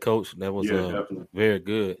sharing that, Coach. That was very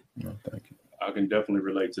good. No, thank you. I can definitely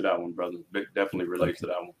relate to that one, brother. Definitely relate to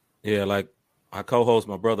that one. Yeah, like my co-host,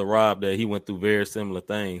 my brother Rob, that he went through very similar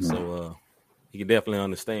things, so he can definitely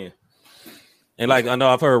understand. And like I know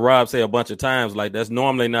I've heard Rob say a bunch of times, like that's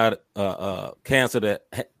normally not cancer that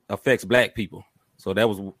affects Black people. So that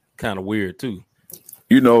was kind of weird too.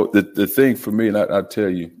 The thing for me, and I tell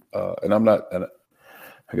you, and I'm not, and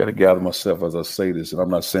I got to gather myself as I say this, and I'm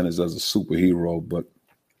not saying this as a superhero, but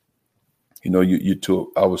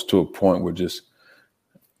I was to a point where just,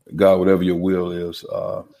 God, whatever your will is,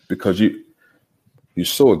 because you're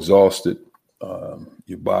so exhausted,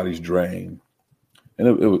 your body's drained. And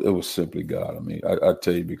it was simply God. I mean, I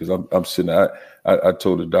tell you, because I'm sitting there, I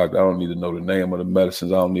told the doctor, I don't need to know the name of the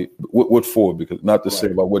medicines. I don't need, what for? Because not to say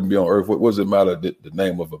if I wouldn't be on earth, what does it matter, the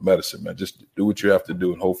name of a medicine, man? Just do what you have to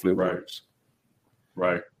do, and hopefully it works.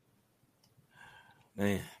 Right.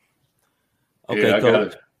 Man. Okay,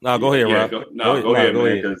 Coach. No, go ahead, Rob. Go ahead,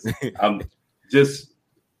 man, because I'm just,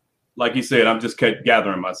 like you said, I'm just kept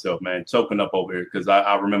gathering myself, man, choking up over here, because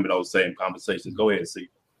I remember those same conversations. Go ahead, see.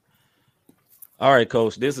 All right,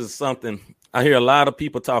 Coach, this is something I hear a lot of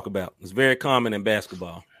people talk about. It's very common in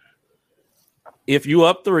basketball. If you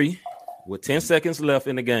up 3 with 10 seconds left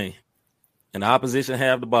in the game and the opposition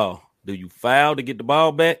have the ball, do you foul to get the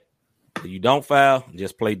ball back? Do you don't foul,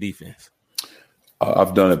 just play defense?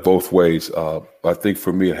 I've done it both ways. I think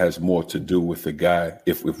for me, it has more to do with the guy.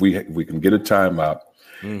 If we can get a timeout,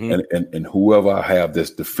 and whoever I have that's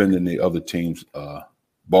defending the other team's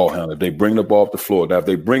ball handler. If they bring the ball up the floor. Now, if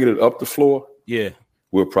they bring it up the floor,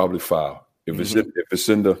 we'll probably foul. If it's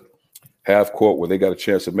in the half court where they got a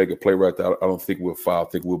chance to make a play right there, I don't think we'll foul. I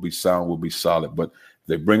think we'll be sound, we'll be solid. But if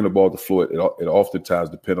they bring the ball to the floor, it oftentimes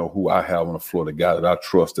depends on who I have on the floor, the guy that I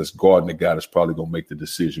trust that's guarding the guy that's probably going to make the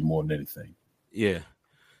decision more than anything. Yeah.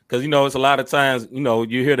 Because, it's a lot of times,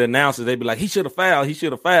 you hear the announcers, they be like, he should have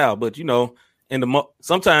fouled. But,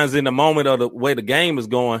 sometimes in the moment of the way the game is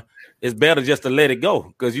going, it's better just to let it go.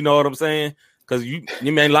 Because you know what I'm saying? Because you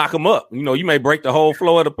may lock them up. You may break the whole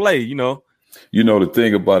flow of the play, the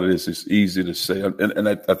thing about it is it's easy to say. And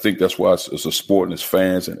I think that's why it's a sport and it's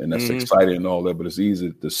fans and that's exciting and all that. But it's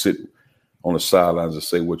easy to sit on the sidelines and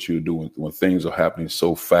say what you're doing when things are happening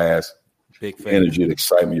so fast. Big energy and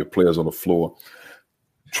excitement, your players on the floor.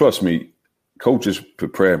 Trust me, coaches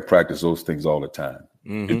prepare and practice those things all the time.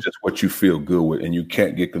 It's just what you feel good with, and you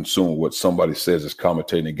can't get consumed with what somebody says is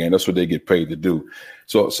commentating the game. That's what they get paid to do.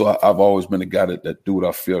 So I've always been a guy that do what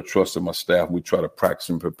I feel, trust in my staff. We try to practice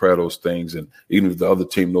and prepare those things, and even if the other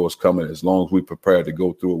team knows it's coming, as long as we prepare to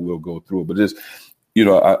go through it, we'll go through it. But just,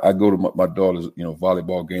 I go to my daughter's,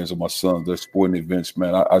 volleyball games or my sons, their sporting events,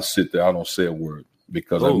 man. I sit there, I don't say a word.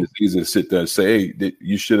 Because it's easy to sit there and say, hey,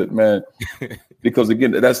 you should have, man. Because,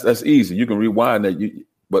 again, that's easy. You can rewind that.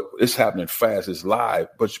 But it's happening fast. It's live.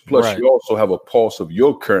 But plus, you also have a pulse of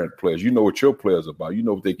your current players. You know what your players are about. You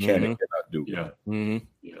know what they can and cannot do.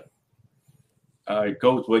 Yeah. All right,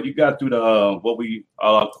 Coach. Well, you got through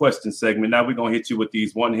the question segment. Now we're going to hit you with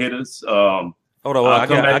these one-hitters. Hold on.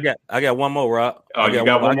 I got one more, Rob. I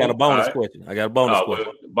got a bonus question. I got a bonus question.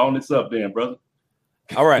 Well, bonus up then, brother.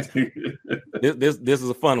 All right. This is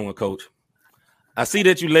a fun one, Coach. I see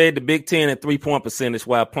that you led the Big Ten in 3-point percentage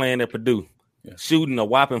while playing at Purdue, shooting a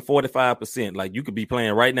whopping 45%. Like you could be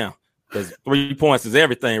playing right now because 3 points is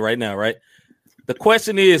everything right now, right? The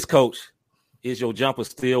question is, Coach, is your jumper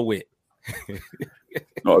still wet?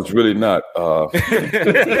 No, it's really not.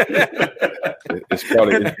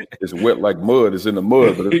 It's wet like mud. It's in the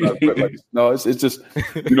mud, but it's not wet like it's just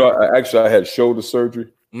I had shoulder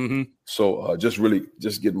surgery. So just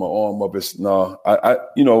getting my arm up.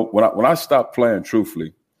 When I stopped playing,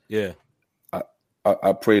 truthfully,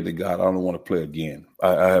 I prayed to God, I don't want to play again.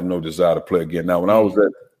 I have no desire to play again. Now, when I was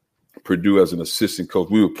at Purdue as an assistant coach,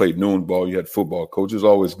 we would play noon ball. You had football coaches,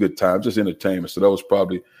 always good time, just entertainment. So that was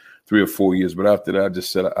probably 3 or 4 years. But after that, I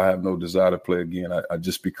just said I have no desire to play again. I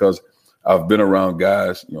just because I've been around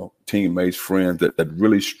guys, teammates, friends that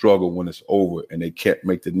really struggle when it's over and they can't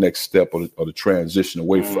make the next step or the transition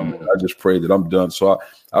away from it. I just pray that I'm done. So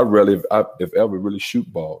I rarely, if ever, really shoot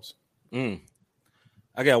balls.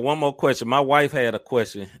 I got one more question. My wife had a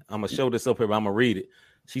question. I'm going to show this up here, but I'm going to read it.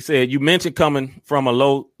 She said, you mentioned coming from a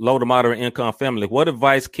low to moderate income family. What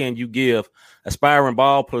advice can you give aspiring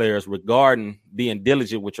ball players regarding being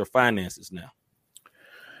diligent with your finances now?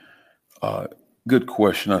 Good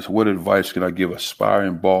question. What advice can I give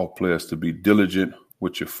aspiring ball players to be diligent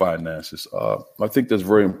with your finances? I think that's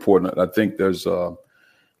very important. I think there's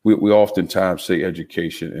we oftentimes say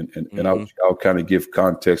education, and I'll kind of give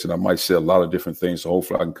context, and I might say a lot of different things. So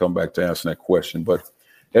hopefully I can come back to answering that question. But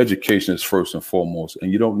education is first and foremost,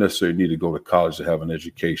 and you don't necessarily need to go to college to have an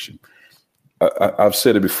education. I've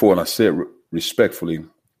said it before, and I say it respectfully.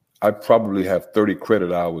 I probably have 30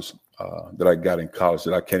 credit hours that I got in college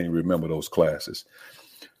that I can't even remember those classes.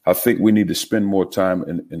 I think we need to spend more time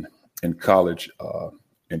in college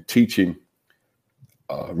in teaching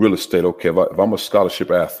real estate. Okay, if I'm a scholarship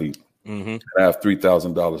athlete and I have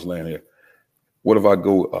 $3,000 laying here, what if I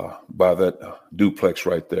go buy that duplex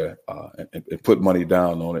right there and put money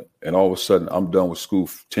down on it, and all of a sudden I'm done with school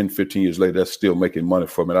 10, 15 years later, that's still making money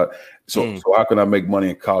for me. So how can I make money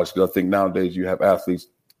in college? Because I think nowadays you have athletes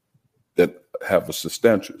that have a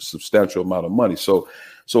substantial amount of money. So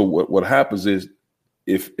what happens is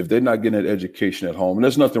if they're not getting an education at home, and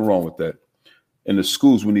there's nothing wrong with that. In the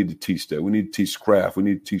schools, we need to teach that. We need to teach craft. We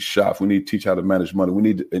need to teach shops. We need to teach how to manage money. We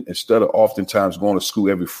need to, instead of oftentimes going to school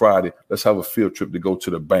every Friday, let's have a field trip to go to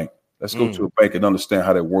the bank. Let's go to a bank and understand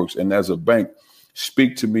how that works. And as a bank,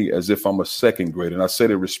 speak to me as if I'm a second grader. And I say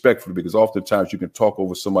that respectfully because oftentimes you can talk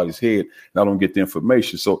over somebody's head and I don't get the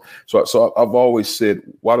information. So I've always said,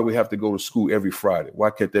 why do we have to go to school every Friday? Why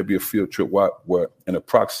can't there be a field trip where in a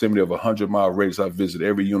proximity of 100-mile radius, I visit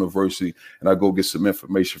every university and I go get some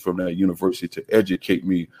information from that university to educate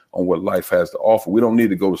me on what life has to offer? We don't need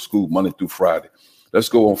to go to school Monday through Friday. Let's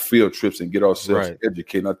go on field trips and get ourselves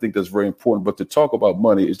educated. And I think that's very important. But to talk about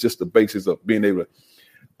money is just the basis of being able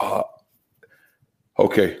to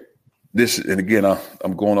okay, and again,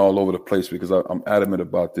 I'm going all over the place because I'm adamant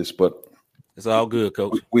about this, but It's all good,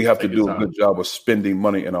 Coach. We have to do a good job of spending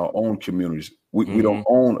money in our own communities. We don't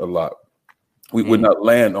own a lot. We're not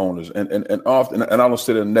landowners, and often, and I don't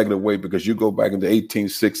say that in a negative way, because you go back in the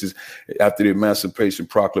 1860s after the Emancipation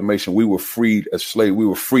Proclamation, we were freed as slaves. We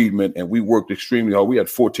were freedmen, and we worked extremely hard. We had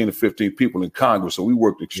 14 to 15 people in Congress, so we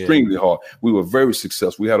worked extremely hard. We were very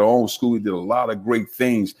successful. We had our own school. We did a lot of great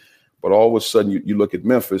things, but all of a sudden, you look at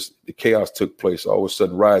Memphis, the chaos took place. All of a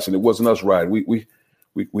sudden, riots, and it wasn't us rioting.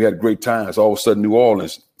 We had great times. All of a sudden, New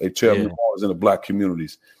Orleans, they tear New Orleans into black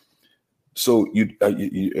communities. So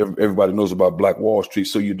everybody knows about Black Wall Street.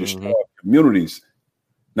 So you destroy communities.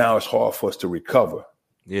 Now it's hard for us to recover.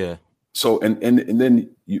 Yeah. So and then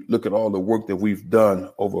you look at all the work that we've done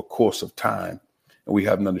over a course of time, and we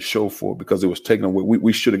have nothing to show for it because it was taken away.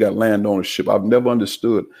 We should have got land ownership. I've never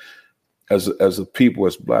understood as a people,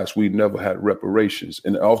 as blacks, we never had reparations.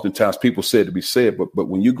 And oftentimes people say it to be said, but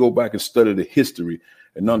when you go back and study the history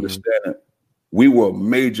and understand it, we were a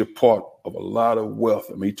major part of a lot of wealth.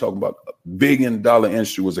 I mean, you're talking about a $1 billion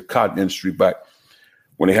industry was the cotton industry back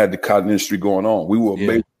when they had the cotton industry going on. We were a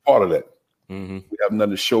major part of that. We have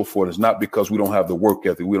nothing to show for it. It's not because we don't have the work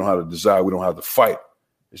ethic. We don't have the desire. We don't have the fight.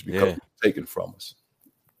 It's because it's taken from us.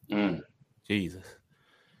 Jesus.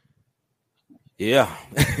 Yeah.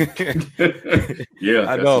 Yeah,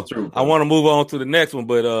 I know. I want to move on to the next one,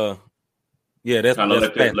 but that's kind of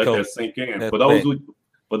let that sink in.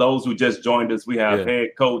 For those who just joined us, we have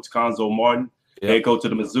head coach Conzo Martin, head coach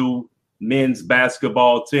of the Mizzou men's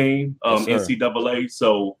basketball team, NCAA.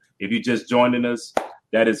 So if you're just joining us,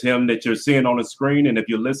 that is him that you're seeing on the screen. And if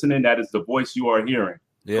you're listening, that is the voice you are hearing.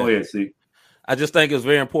 Go ahead, C. I just think it's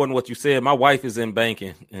very important what you said. My wife is in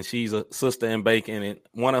banking, and she's a sister in banking, and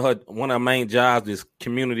one of her main jobs is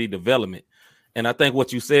community development. And I think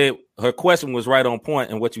what you said, her question was right on point,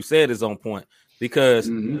 and what you said is on point, because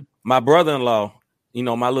my brother-in-law,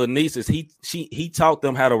 my little nieces, he taught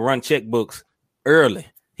them how to run checkbooks early.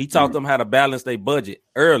 He taught them how to balance their budget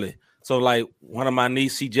early. So like one of my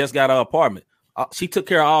nieces, she just got her apartment. She took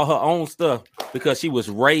care of all her own stuff because she was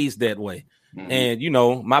raised that way. And,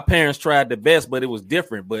 my parents tried their best, but it was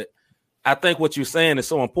different. But I think what you're saying is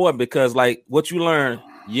so important because like what you learn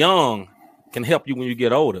young can help you when you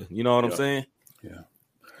get older. You know what I'm saying?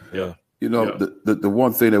 Yeah. The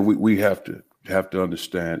one thing that we have to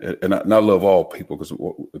understand, and I love all people, because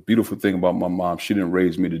the beautiful thing about my mom, she didn't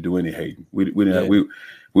raise me to do any hating. We didn't.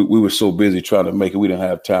 We were so busy trying to make it, we didn't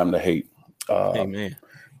have time to hate. Amen.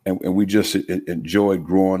 And we just enjoyed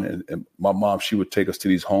growing. And my mom, she would take us to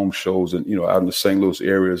these home shows, and out in the St. Louis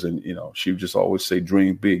areas, and she would just always say,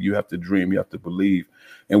 "Dream big. You have to dream. You have to believe."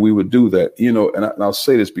 And we would do that. And I'll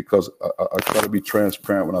say this because I try to be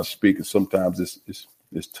transparent when I speak, and sometimes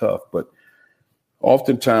it's tough. But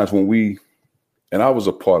oftentimes when and I was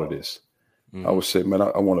a part of this, I would say, man,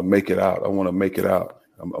 I want to make it out. I want to make it out.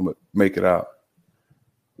 I'm going to make it out.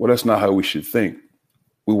 Well, that's not how we should think.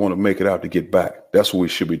 We want to make it out to get back. That's what we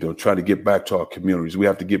should be doing, try to get back to our communities. We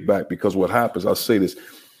have to get back, because what happens, I'll say this,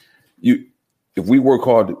 if we work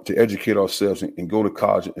hard to educate ourselves and go to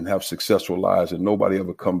college and have successful lives and nobody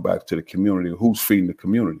ever come back to the community, who's feeding the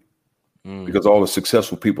community? Because all the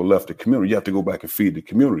successful people left the community. You have to go back and feed the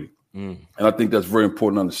community. And I think that's very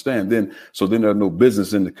important to understand. Then there's no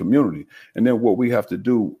business in the community. And then what we have to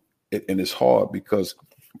do, and it's hard because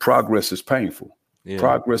progress is painful. Yeah.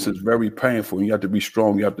 Progress is very painful. And you have to be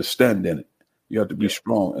strong. You have to stand in it. You have to be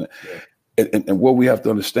strong. And what we have to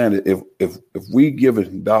understand is if we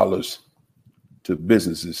give dollars to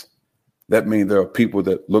businesses, that means there are people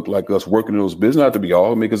that look like us working in those businesses. Not to be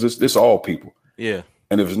all, because it's all people. Yeah.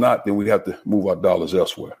 And if it's not, then we have to move our dollars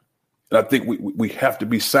elsewhere. And I think we have to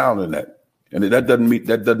be sound in that. And that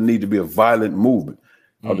doesn't need to be a violent movement.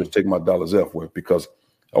 I'll just take my dollars elsewhere because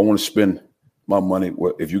I want to spend my money.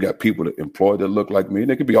 If you got people that employed that look like me,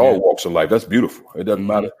 they could be all walks of life. That's beautiful. It doesn't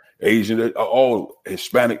matter. Asian, all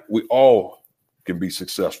Hispanic, we all can be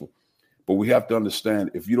successful. But we have to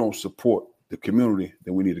understand, if you don't support the community,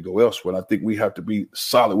 then we need to go elsewhere. And I think we have to be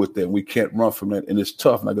solid with that. And we can't run from that. And it's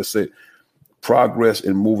tough. Like I said, progress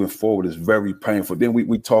and moving forward is very painful. Then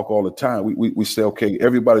we talk all the time. We say, okay,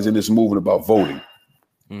 everybody's in this movement about voting.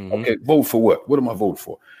 Okay, vote for what? What am I voting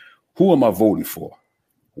for? Who am I voting for?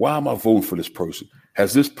 Why am I voting for this person?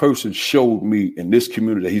 Has this person showed me in this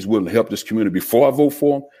community that he's willing to help this community before I vote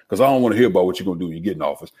for him? Because I don't want to hear about what you're going to do when you get in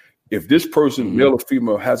office. If this person, male or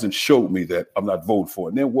female, hasn't showed me that, I'm not voting for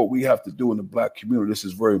it. And then what we have to do in the black community, this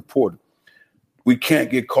is very important. We can't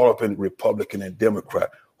get caught up in Republican and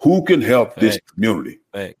Democrat. Who can help this community?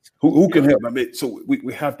 Who can help? I mean, so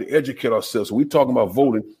we have to educate ourselves. So we're talking about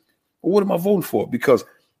voting. Well, what am I voting for? Because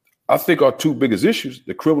I think our two biggest issues,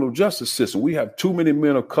 the criminal justice system. We have too many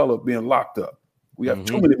men of color being locked up. We have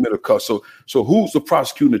too many men of color. So who's the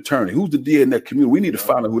prosecuting attorney? Who's the DA in that community? We need to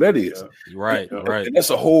find out who that is. Right. And that's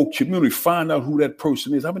a whole community. Find out who that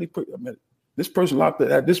person is. How many? This person locked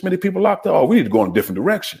up. This many people locked up. Oh, we need to go in a different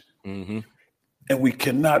direction. And we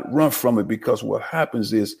cannot run from it, because what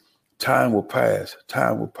happens is time will pass,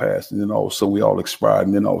 and then all of a sudden we all expire.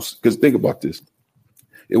 And then because think about this.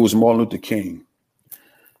 It was Martin Luther King.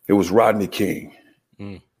 It was Rodney King.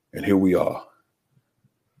 And here we are.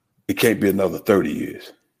 It can't be another 30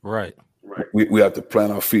 years. Right. We have to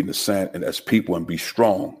plant our feet in the sand, and as people, and be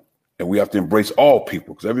strong. And we have to embrace all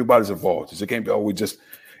people, because everybody's involved. It can't be always just.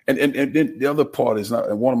 And then the other part is not.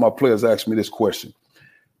 And one of my players asked me this question.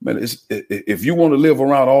 Man, if you want to live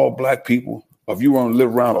around all black people, or if you want to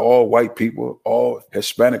live around all white people, all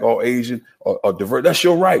Hispanic, all Asian, or diverse, that's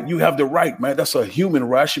your right. You have the right, man. That's a human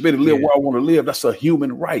right. I should be able to live where I want to live. That's a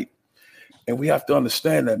human right. And we have to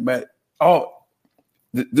understand that, man.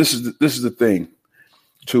 This is the thing,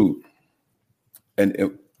 too.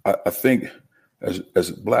 And I think as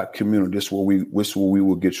a black community, this is where we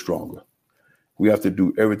will get stronger. We have to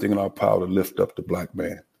do everything in our power to lift up the black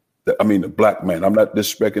man. The black man. I'm not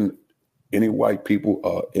disrespecting any white people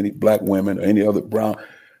or any black women or any other brown.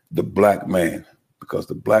 The black man, because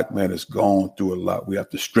the black man has gone through a lot. We have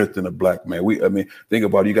to strengthen the black man. Think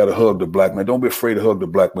about it. You got to hug the black man. Don't be afraid to hug the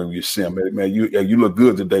black man when you see him. Man, you look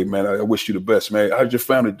good today, man. I wish you the best, man. How's your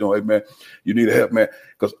family doing, hey, man? You need help, man.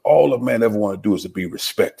 Because all a man ever want to do is to be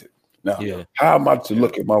respected. Now, how am I to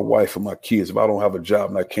look at my wife and my kids if I don't have a job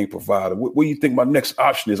and I can't provide? What do you think my next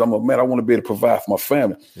option is? I'm a man. I want to be able to provide for my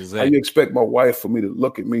family. Exactly. How you expect my wife for me to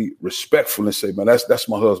look at me respectfully and say, man, that's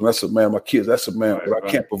my husband. That's a man. My kids, that's a man. But I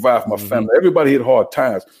can't provide for my family. Everybody hit hard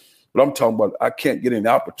times. But I'm talking about I can't get any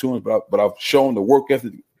opportunities, but I've shown the work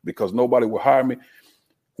ethic because nobody will hire me.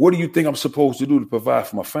 What do you think I'm supposed to do to provide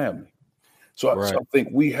for my family? So I think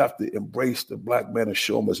we have to embrace the black man and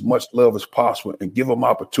show him as much love as possible and give him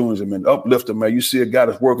opportunities and man, uplift him, man. You see a guy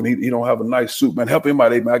that's working, he don't have a nice suit, man. Help him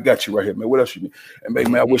out, hey, man. I got you right here, man. What else you need? And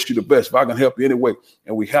man, I wish you the best. If I can help you anyway.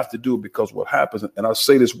 And we have to do it because what happens, and I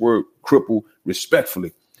say this word cripple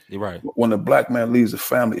respectfully. You're right. When the black man leaves the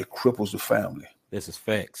family, it cripples the family. This is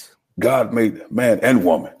facts. God made man and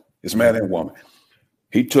woman. It's man and woman.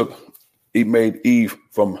 He made Eve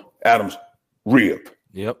from Adam's rib.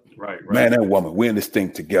 Yep. Right. Man and woman, we're in this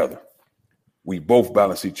thing together. We both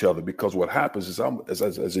balance each other, because what happens is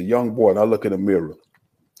as a young boy, and I look in the mirror,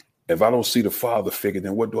 if I don't see the father figure,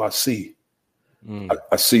 then what do I see?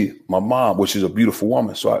 I see my mom, which is a beautiful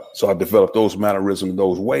woman. So I developed those mannerisms and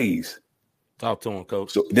those ways. Talk to him,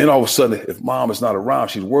 coach. So then all of a sudden, if mom is not around,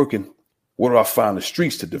 she's working, what do I find the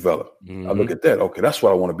streets to develop? I look at that. Okay, that's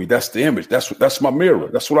what I want to be. That's the image. That's my mirror.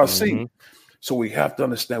 That's what I see. So we have to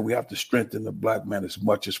understand, we have to strengthen the black man as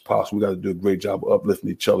much as possible. We got to do a great job of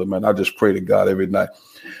uplifting each other, man. I just pray to God every night.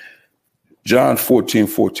 John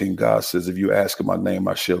 14:14, God says, if you ask in my name,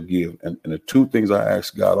 I shall give. And the two things I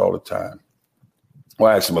ask God all the time,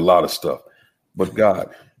 well, I ask him a lot of stuff, but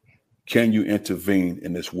God, can you intervene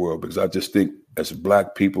in this world? Because I just think as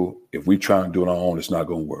black people, if we try and do it on our own, it's not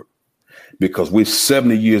going to work. Because we're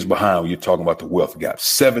 70 years behind when you're talking about the wealth gap.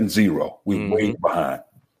 7-0, we're way behind.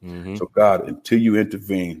 So God, until you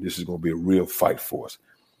intervene, this is going to be a real fight for us.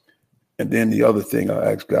 And then the other thing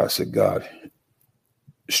I asked God, I said, God,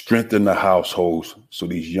 strengthen the households so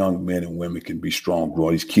these young men and women can be strong, grow.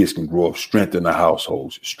 These kids can grow up. Strengthen the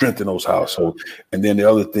households. Strengthen those households. And then the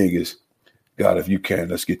other thing is, God, if you can,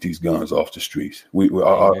 let's get these guns off the streets.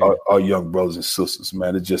 Our young brothers and sisters,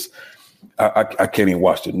 man, it just, I can't even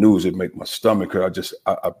watch the news. It make my stomach hurt.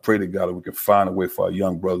 I pray to God that we can find a way for our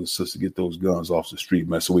young brothers and sisters to get those guns off the street,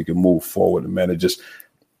 man, so we can move forward. And man, it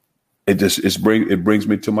brings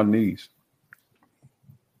me to my knees.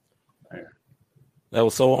 That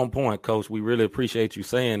was so on point, Coach. We really appreciate you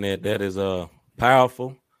saying that. That is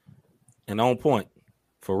powerful and on point.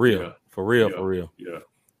 For real. For real. Yeah.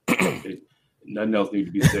 Nothing else needs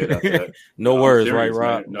to be said after that. No words, serious,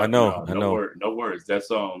 right, Rob? No, I know. No words.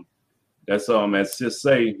 That's as Sis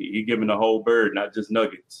say, he giving the whole bird, not just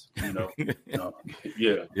nuggets. You know.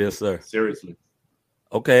 Yeah. Yes, sir. Seriously.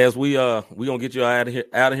 Okay, as we gonna get you out of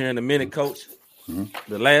here in a minute, Coach.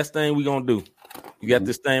 The last thing we gonna do, you got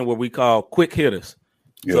this thing where we call quick hitters.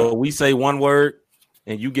 Yeah. So we say one word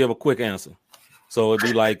and you give a quick answer. So it'd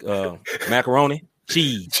be like macaroni,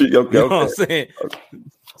 cheese. Okay, you know what I'm saying? Okay.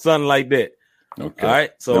 Something like that. Okay. All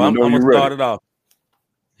right. So I'm gonna start it off.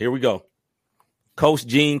 Here we go. Coach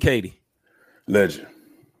Gene Keady. Legend.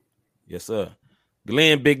 Yes, sir.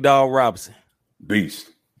 Glenn Big Dog Robinson. Beast.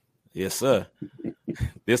 Yes, sir.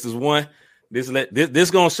 This is one.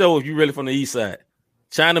 This gonna show if you really from the east side.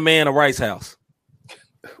 Chinaman or Rice House.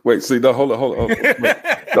 Wait, see, no, hold on.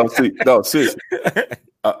 No, seriously.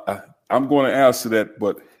 I'm going to answer that,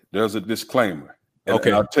 but there's a disclaimer. And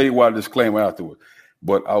I'll tell you why the disclaimer afterward.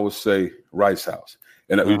 But I would say Rice House.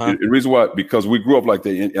 And the reason why, because we grew up like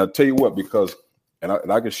that. And I'll tell you what, because, and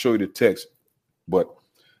I can show you the text, but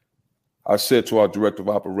I said to our director of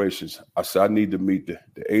operations, I said, I need to meet the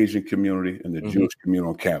Asian community and the Jewish community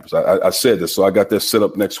on campus. I said this, so I got that set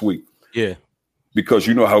up next week. Yeah. Because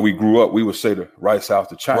you know how we grew up, we would say the Rice House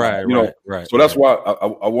to China. Right. So that's why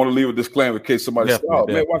I want to leave a disclaimer in case somebody says, "Oh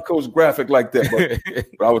man, why Coach graphic like that?"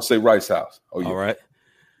 But I would say Rice House. Oh yeah. All right.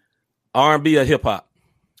 R&B or hip hop?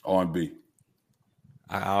 R&B.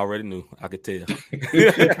 I already knew. I could tell.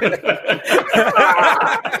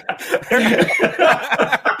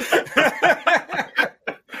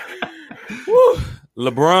 Woo.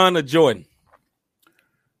 LeBron or Jordan?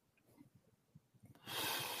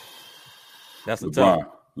 That's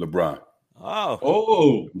LeBron.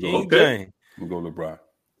 Oh, King James. We'll go LeBron.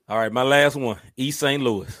 All right, my last one. East St.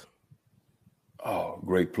 Louis. Oh,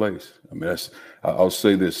 great place. I mean, I'll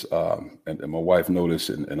say this, and my wife knows this,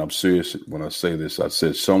 and I'm serious when I say this. I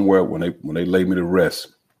said somewhere when they lay me to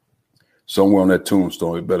rest, somewhere on that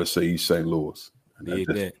tombstone, it better say East St. Louis.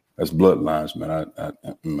 That's bloodlines, man.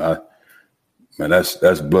 Man, that's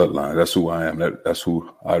bloodline. That's who I am. That's who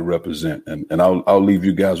I represent. And I'll leave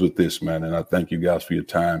you guys with this, man. And I thank you guys for your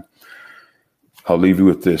time. I'll leave you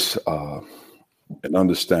with this and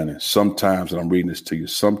understanding. Sometimes, and I'm reading this to you,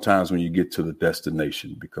 sometimes when you get to the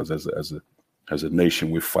destination, because as a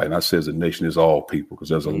nation we're fighting. I say as a nation is all people, because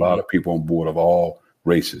there's a lot of people on board of all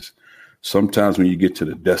races. Sometimes when you get to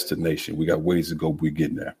the destination, we got ways to go. We're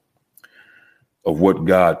getting there. Of what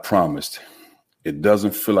God promised. It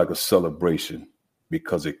doesn't feel like a celebration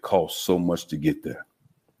because it costs so much to get there.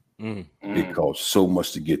 It costs so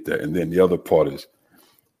much to get there. And then the other part is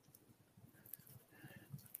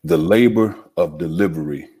the labor of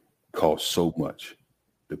delivery costs so much.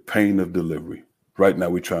 The pain of delivery. Right now,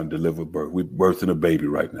 we're trying to deliver birth. We're birthing a baby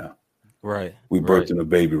right now. Right. We're birthing a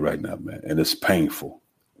baby right now, man. And it's painful.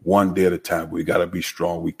 One day at a time. We got to be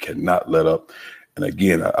strong. We cannot let up. And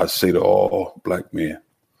again, I say to all black men,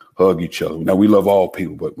 hug each other. Now, we love all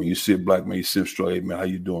people, but when you see a black man, you see him struggle, hey, man, how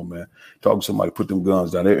you doing, man? Talk to somebody, put them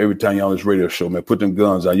guns down. Every time you're on this radio show, man, put them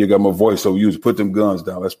guns down. You got my voice over you. Put them guns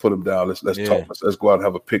down. Let's put them down. Let's talk. Let's go out and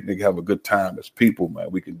have a picnic, have a good time. As people,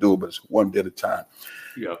 man, we can do it, but it's one day at a time.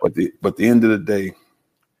 Yeah. But the end of the day,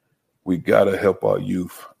 we got to help our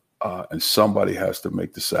youth, and somebody has to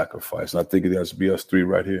make the sacrifice. And I think it has to be us three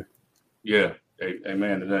right here. Yeah.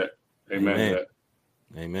 Amen to that. Amen to that.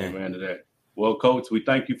 Amen to that. Well, Coach, we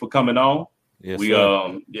thank you for coming on. Yes,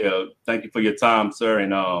 thank you for your time, sir.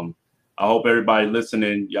 And I hope everybody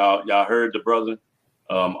listening, y'all heard the brother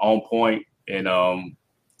on point, and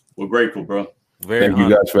we're grateful, bro. Thank you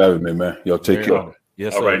guys for having me, man. Y'all take care.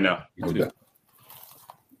 Yes, all sir. right now. Okay.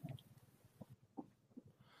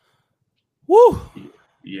 Woo!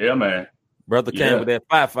 Yeah, man. Brother came with that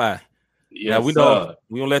 5-5. Yeah, we know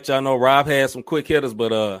we gonna let y'all know Rob had some quick hitters,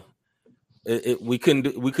 but we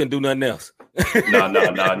couldn't do nothing else.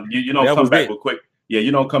 No. You don't come back with quick. Yeah,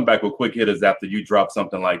 you don't come back with quick hitters after you drop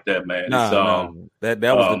something like that, man. That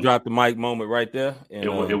was the drop the mic moment right there. And,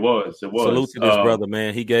 it was. Salute to this brother,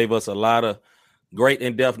 man. He gave us a lot of great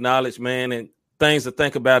in-depth knowledge, man, and things to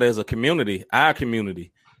think about as a community, our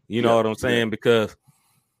community. You know what I'm saying? Because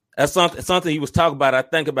that's something he was talking about. I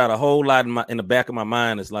think about a whole lot in the back of my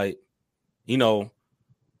mind. It's like, you know,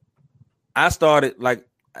 I started like.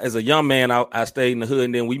 As a young man, I stayed in the hood,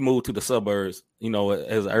 and then we moved to the suburbs, you know,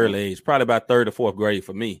 as an early age, probably about third or fourth grade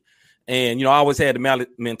for me. And, you know, I always had the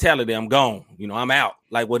mentality, I'm gone, you know, I'm out,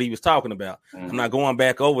 like what he was talking about. I'm not going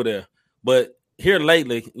back over there. But here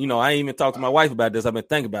lately, you know, I ain't even talked to my wife about this. I've been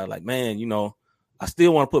thinking about it, like, man, you know, I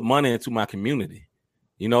still want to put money into my community.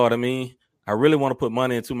 You know what I mean? I really want to put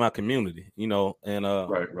money into my community, you know, and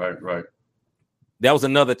right. That was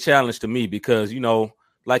another challenge to me because, you know,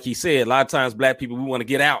 like he said, a lot of times black people, we want to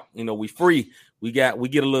get out, you know, we free. We get a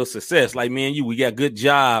little success like me and you. We got good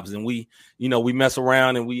jobs and we mess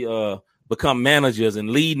around and we become managers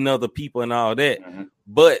and leading other people and all that.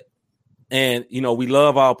 But, and, you know, we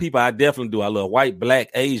love all people. I definitely do. I love white,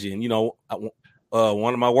 black, Asian. You know,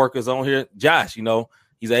 one of my workers on here, Josh, you know,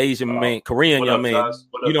 he's an Asian man, Korean young man.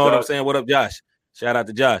 You know what I'm saying? What up, Josh? Shout out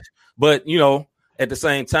to Josh. But, you know, at the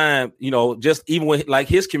same time, you know, just even with like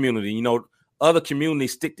his community, you know, other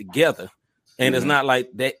communities stick together, and it's not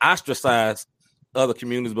like they ostracize other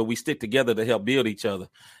communities, but we stick together to help build each other.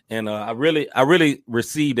 And I really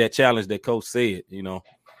received that challenge that Coach said, you know.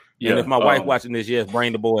 And if my wife watching this, yes,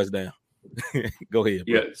 bring the boys down. Go ahead.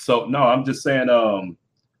 Bro. Yeah. So no, I'm just saying.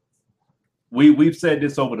 We've said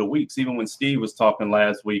this over the weeks, even when Steve was talking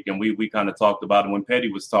last week, and we kind of talked about it when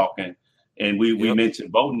Petty was talking, and we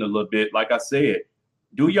mentioned voting a little bit. Like I said,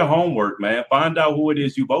 do your homework, man. Find out who it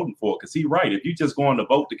is you voting for, because he's right. If you just going to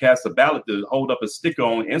vote to cast a ballot to hold up a sticker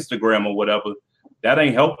on Instagram or whatever, that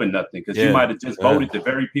ain't helping nothing, because you might have just voted the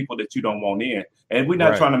very people that you don't want in. And we're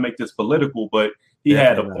not trying to make this political, but he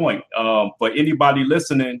had a point. For anybody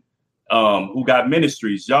listening who got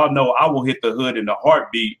ministries, y'all know I will hit the hood in a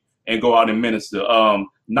heartbeat and go out and minister.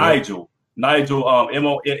 Nigel,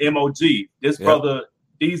 MOG, this brother,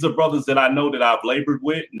 these are brothers that I know that I've labored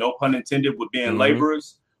with, no pun intended with being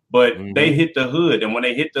laborers, but they hit the hood. And when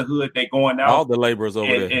they hit the hood, they going out. All the laborers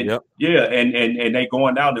over there. And they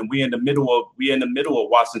going out, and we in the middle of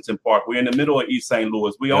Washington Park. We're in the middle of East St.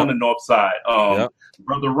 Louis. We on the north side.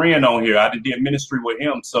 Brother Rand on here, I did ministry with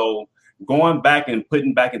him. So going back and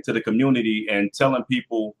putting back into the community and telling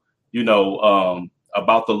people,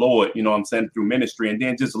 about the Lord, you know what I'm saying, through ministry, and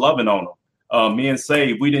then just loving on them. Me and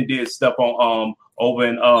Save, we did stuff on over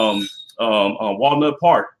in Walnut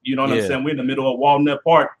Park. You know what I'm saying? We're in the middle of Walnut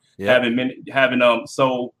Park having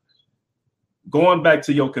so going back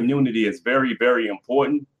to your community is very, very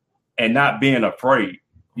important, and not being afraid.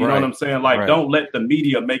 You know what I'm saying? Like, don't let the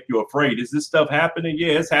media make you afraid. Is this stuff happening?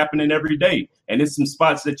 Yeah, it's happening every day. And it's some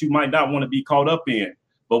spots that you might not want to be caught up in.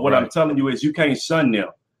 But what I'm telling you is you can't shun them,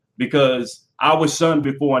 because I was shunned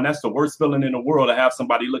before, and that's the worst feeling in the world, to have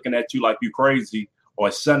somebody looking at you like you crazy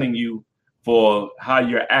or shunning you for how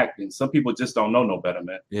you're acting. Some people just don't know no better,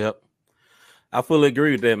 man. Yep. I fully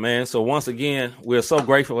agree with that, man. So once again, we're so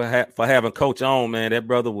grateful for having Coach on, man. That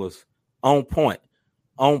brother was on point.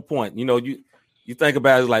 On point. You think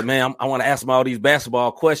about it, like, man, I want to ask him all these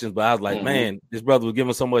basketball questions, but I was like, man, this brother was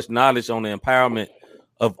giving so much knowledge on the empowerment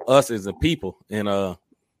of us as a people. And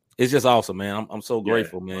it's just awesome, man. I'm so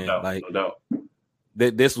grateful, man. No doubt.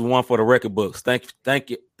 This is one for the record books. Thank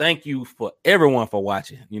you for everyone for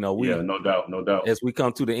watching. No doubt. As we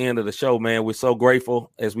come to the end of the show, man, we're so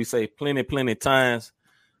grateful. As we say plenty times,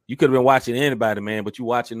 you could have been watching anybody, man, but you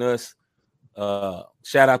watching us.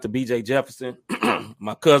 Shout out to BJ Jefferson,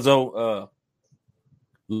 my cousin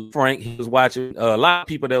Frank. He was watching. A lot of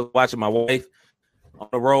people that was watching my wife on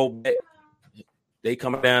the road back. They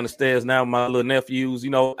coming down the stairs now, my little nephews.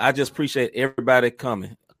 I just appreciate everybody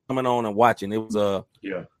coming on and watching. It was a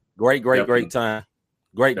great time.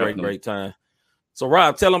 Great time. So,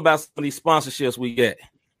 Rob, tell them about some of these sponsorships we get.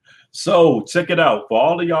 So check it out. For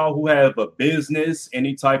all of y'all who have a business,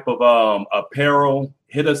 any type of apparel,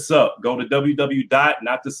 hit us up. Go to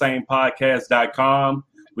www.notthesamepodcast.com.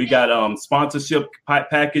 We got sponsorship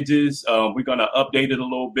packages. We're going to update it a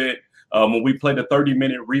little bit. When we play the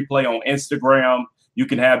 30-minute replay on Instagram, you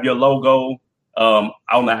can have your logo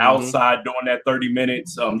on the outside during that 30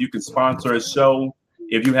 minutes. You can sponsor a show.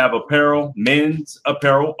 If you have apparel, men's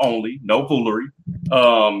apparel only, no foolery.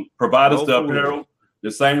 Provide us the apparel.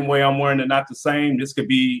 The same way I'm wearing it, not the same. This could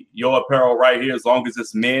be your apparel right here, as long as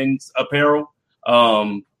it's men's apparel.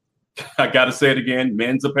 I got to say it again,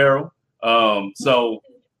 men's apparel. So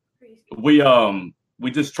we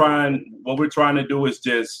just what we're trying to do is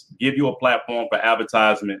just give you a platform for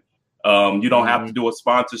advertisement. You don't have to do a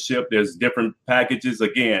sponsorship. There's different packages.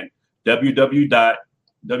 Again,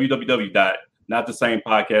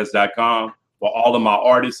 www.notthesamepodcast.com. For all of my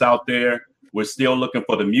artists out there, we're still looking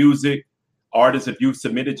for the music. Artists, if you've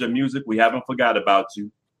submitted your music, we haven't forgot about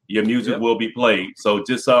you. Your music will be played. So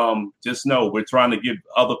just know we're trying to give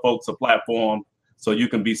other folks a platform so you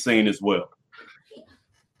can be seen as well.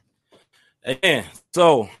 And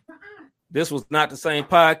so this was Not the Same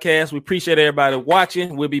Podcast. We appreciate everybody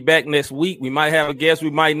watching. We'll be back next week. We might have a guest, we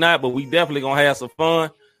might not, but we definitely gonna have some fun.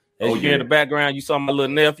 As you hear in the background, you saw my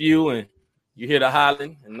little nephew and you hear the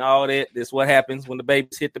hollering and all that. This is what happens when the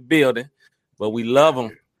babies hit the building. But we love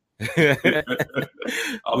them.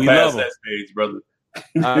 We love that stage, brother.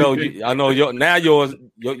 I know. Your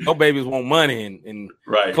babies want money and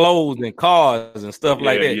clothes and cars and stuff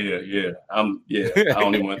like that. Yeah. I don't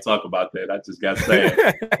even want to talk about that. I just got sad.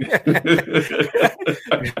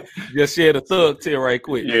 Just shed a thug tear right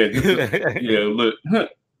quick. Look,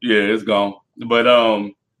 it's gone. But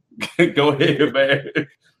go ahead, man.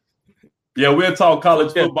 Yeah, we'll talk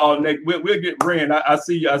college football next. We'll get Ren. I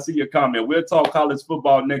see your comment. We'll talk college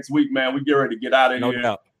football next week, man. We get ready to get out of here. No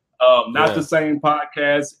doubt. Not the Same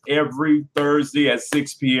Podcast every Thursday at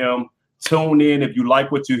 6 p.m. Tune in if you like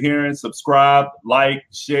what you're hearing. Subscribe, like,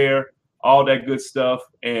 share, all that good stuff.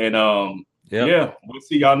 And we'll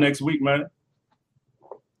see y'all next week, man.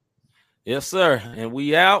 Yes, sir. And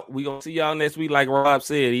we out. We gonna see y'all next week, like Rob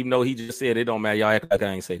said. Even though he just said it don't matter, y'all act like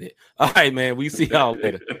I ain't say that. All right, man. We see y'all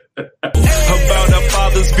later. About our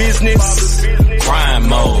Father's business, crime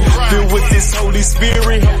mode. Filled with this Holy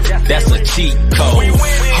Spirit, that's a cheat code.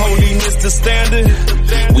 Holiness the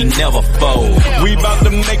standard, we never fold. We about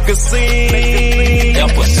to make a scene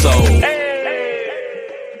episode.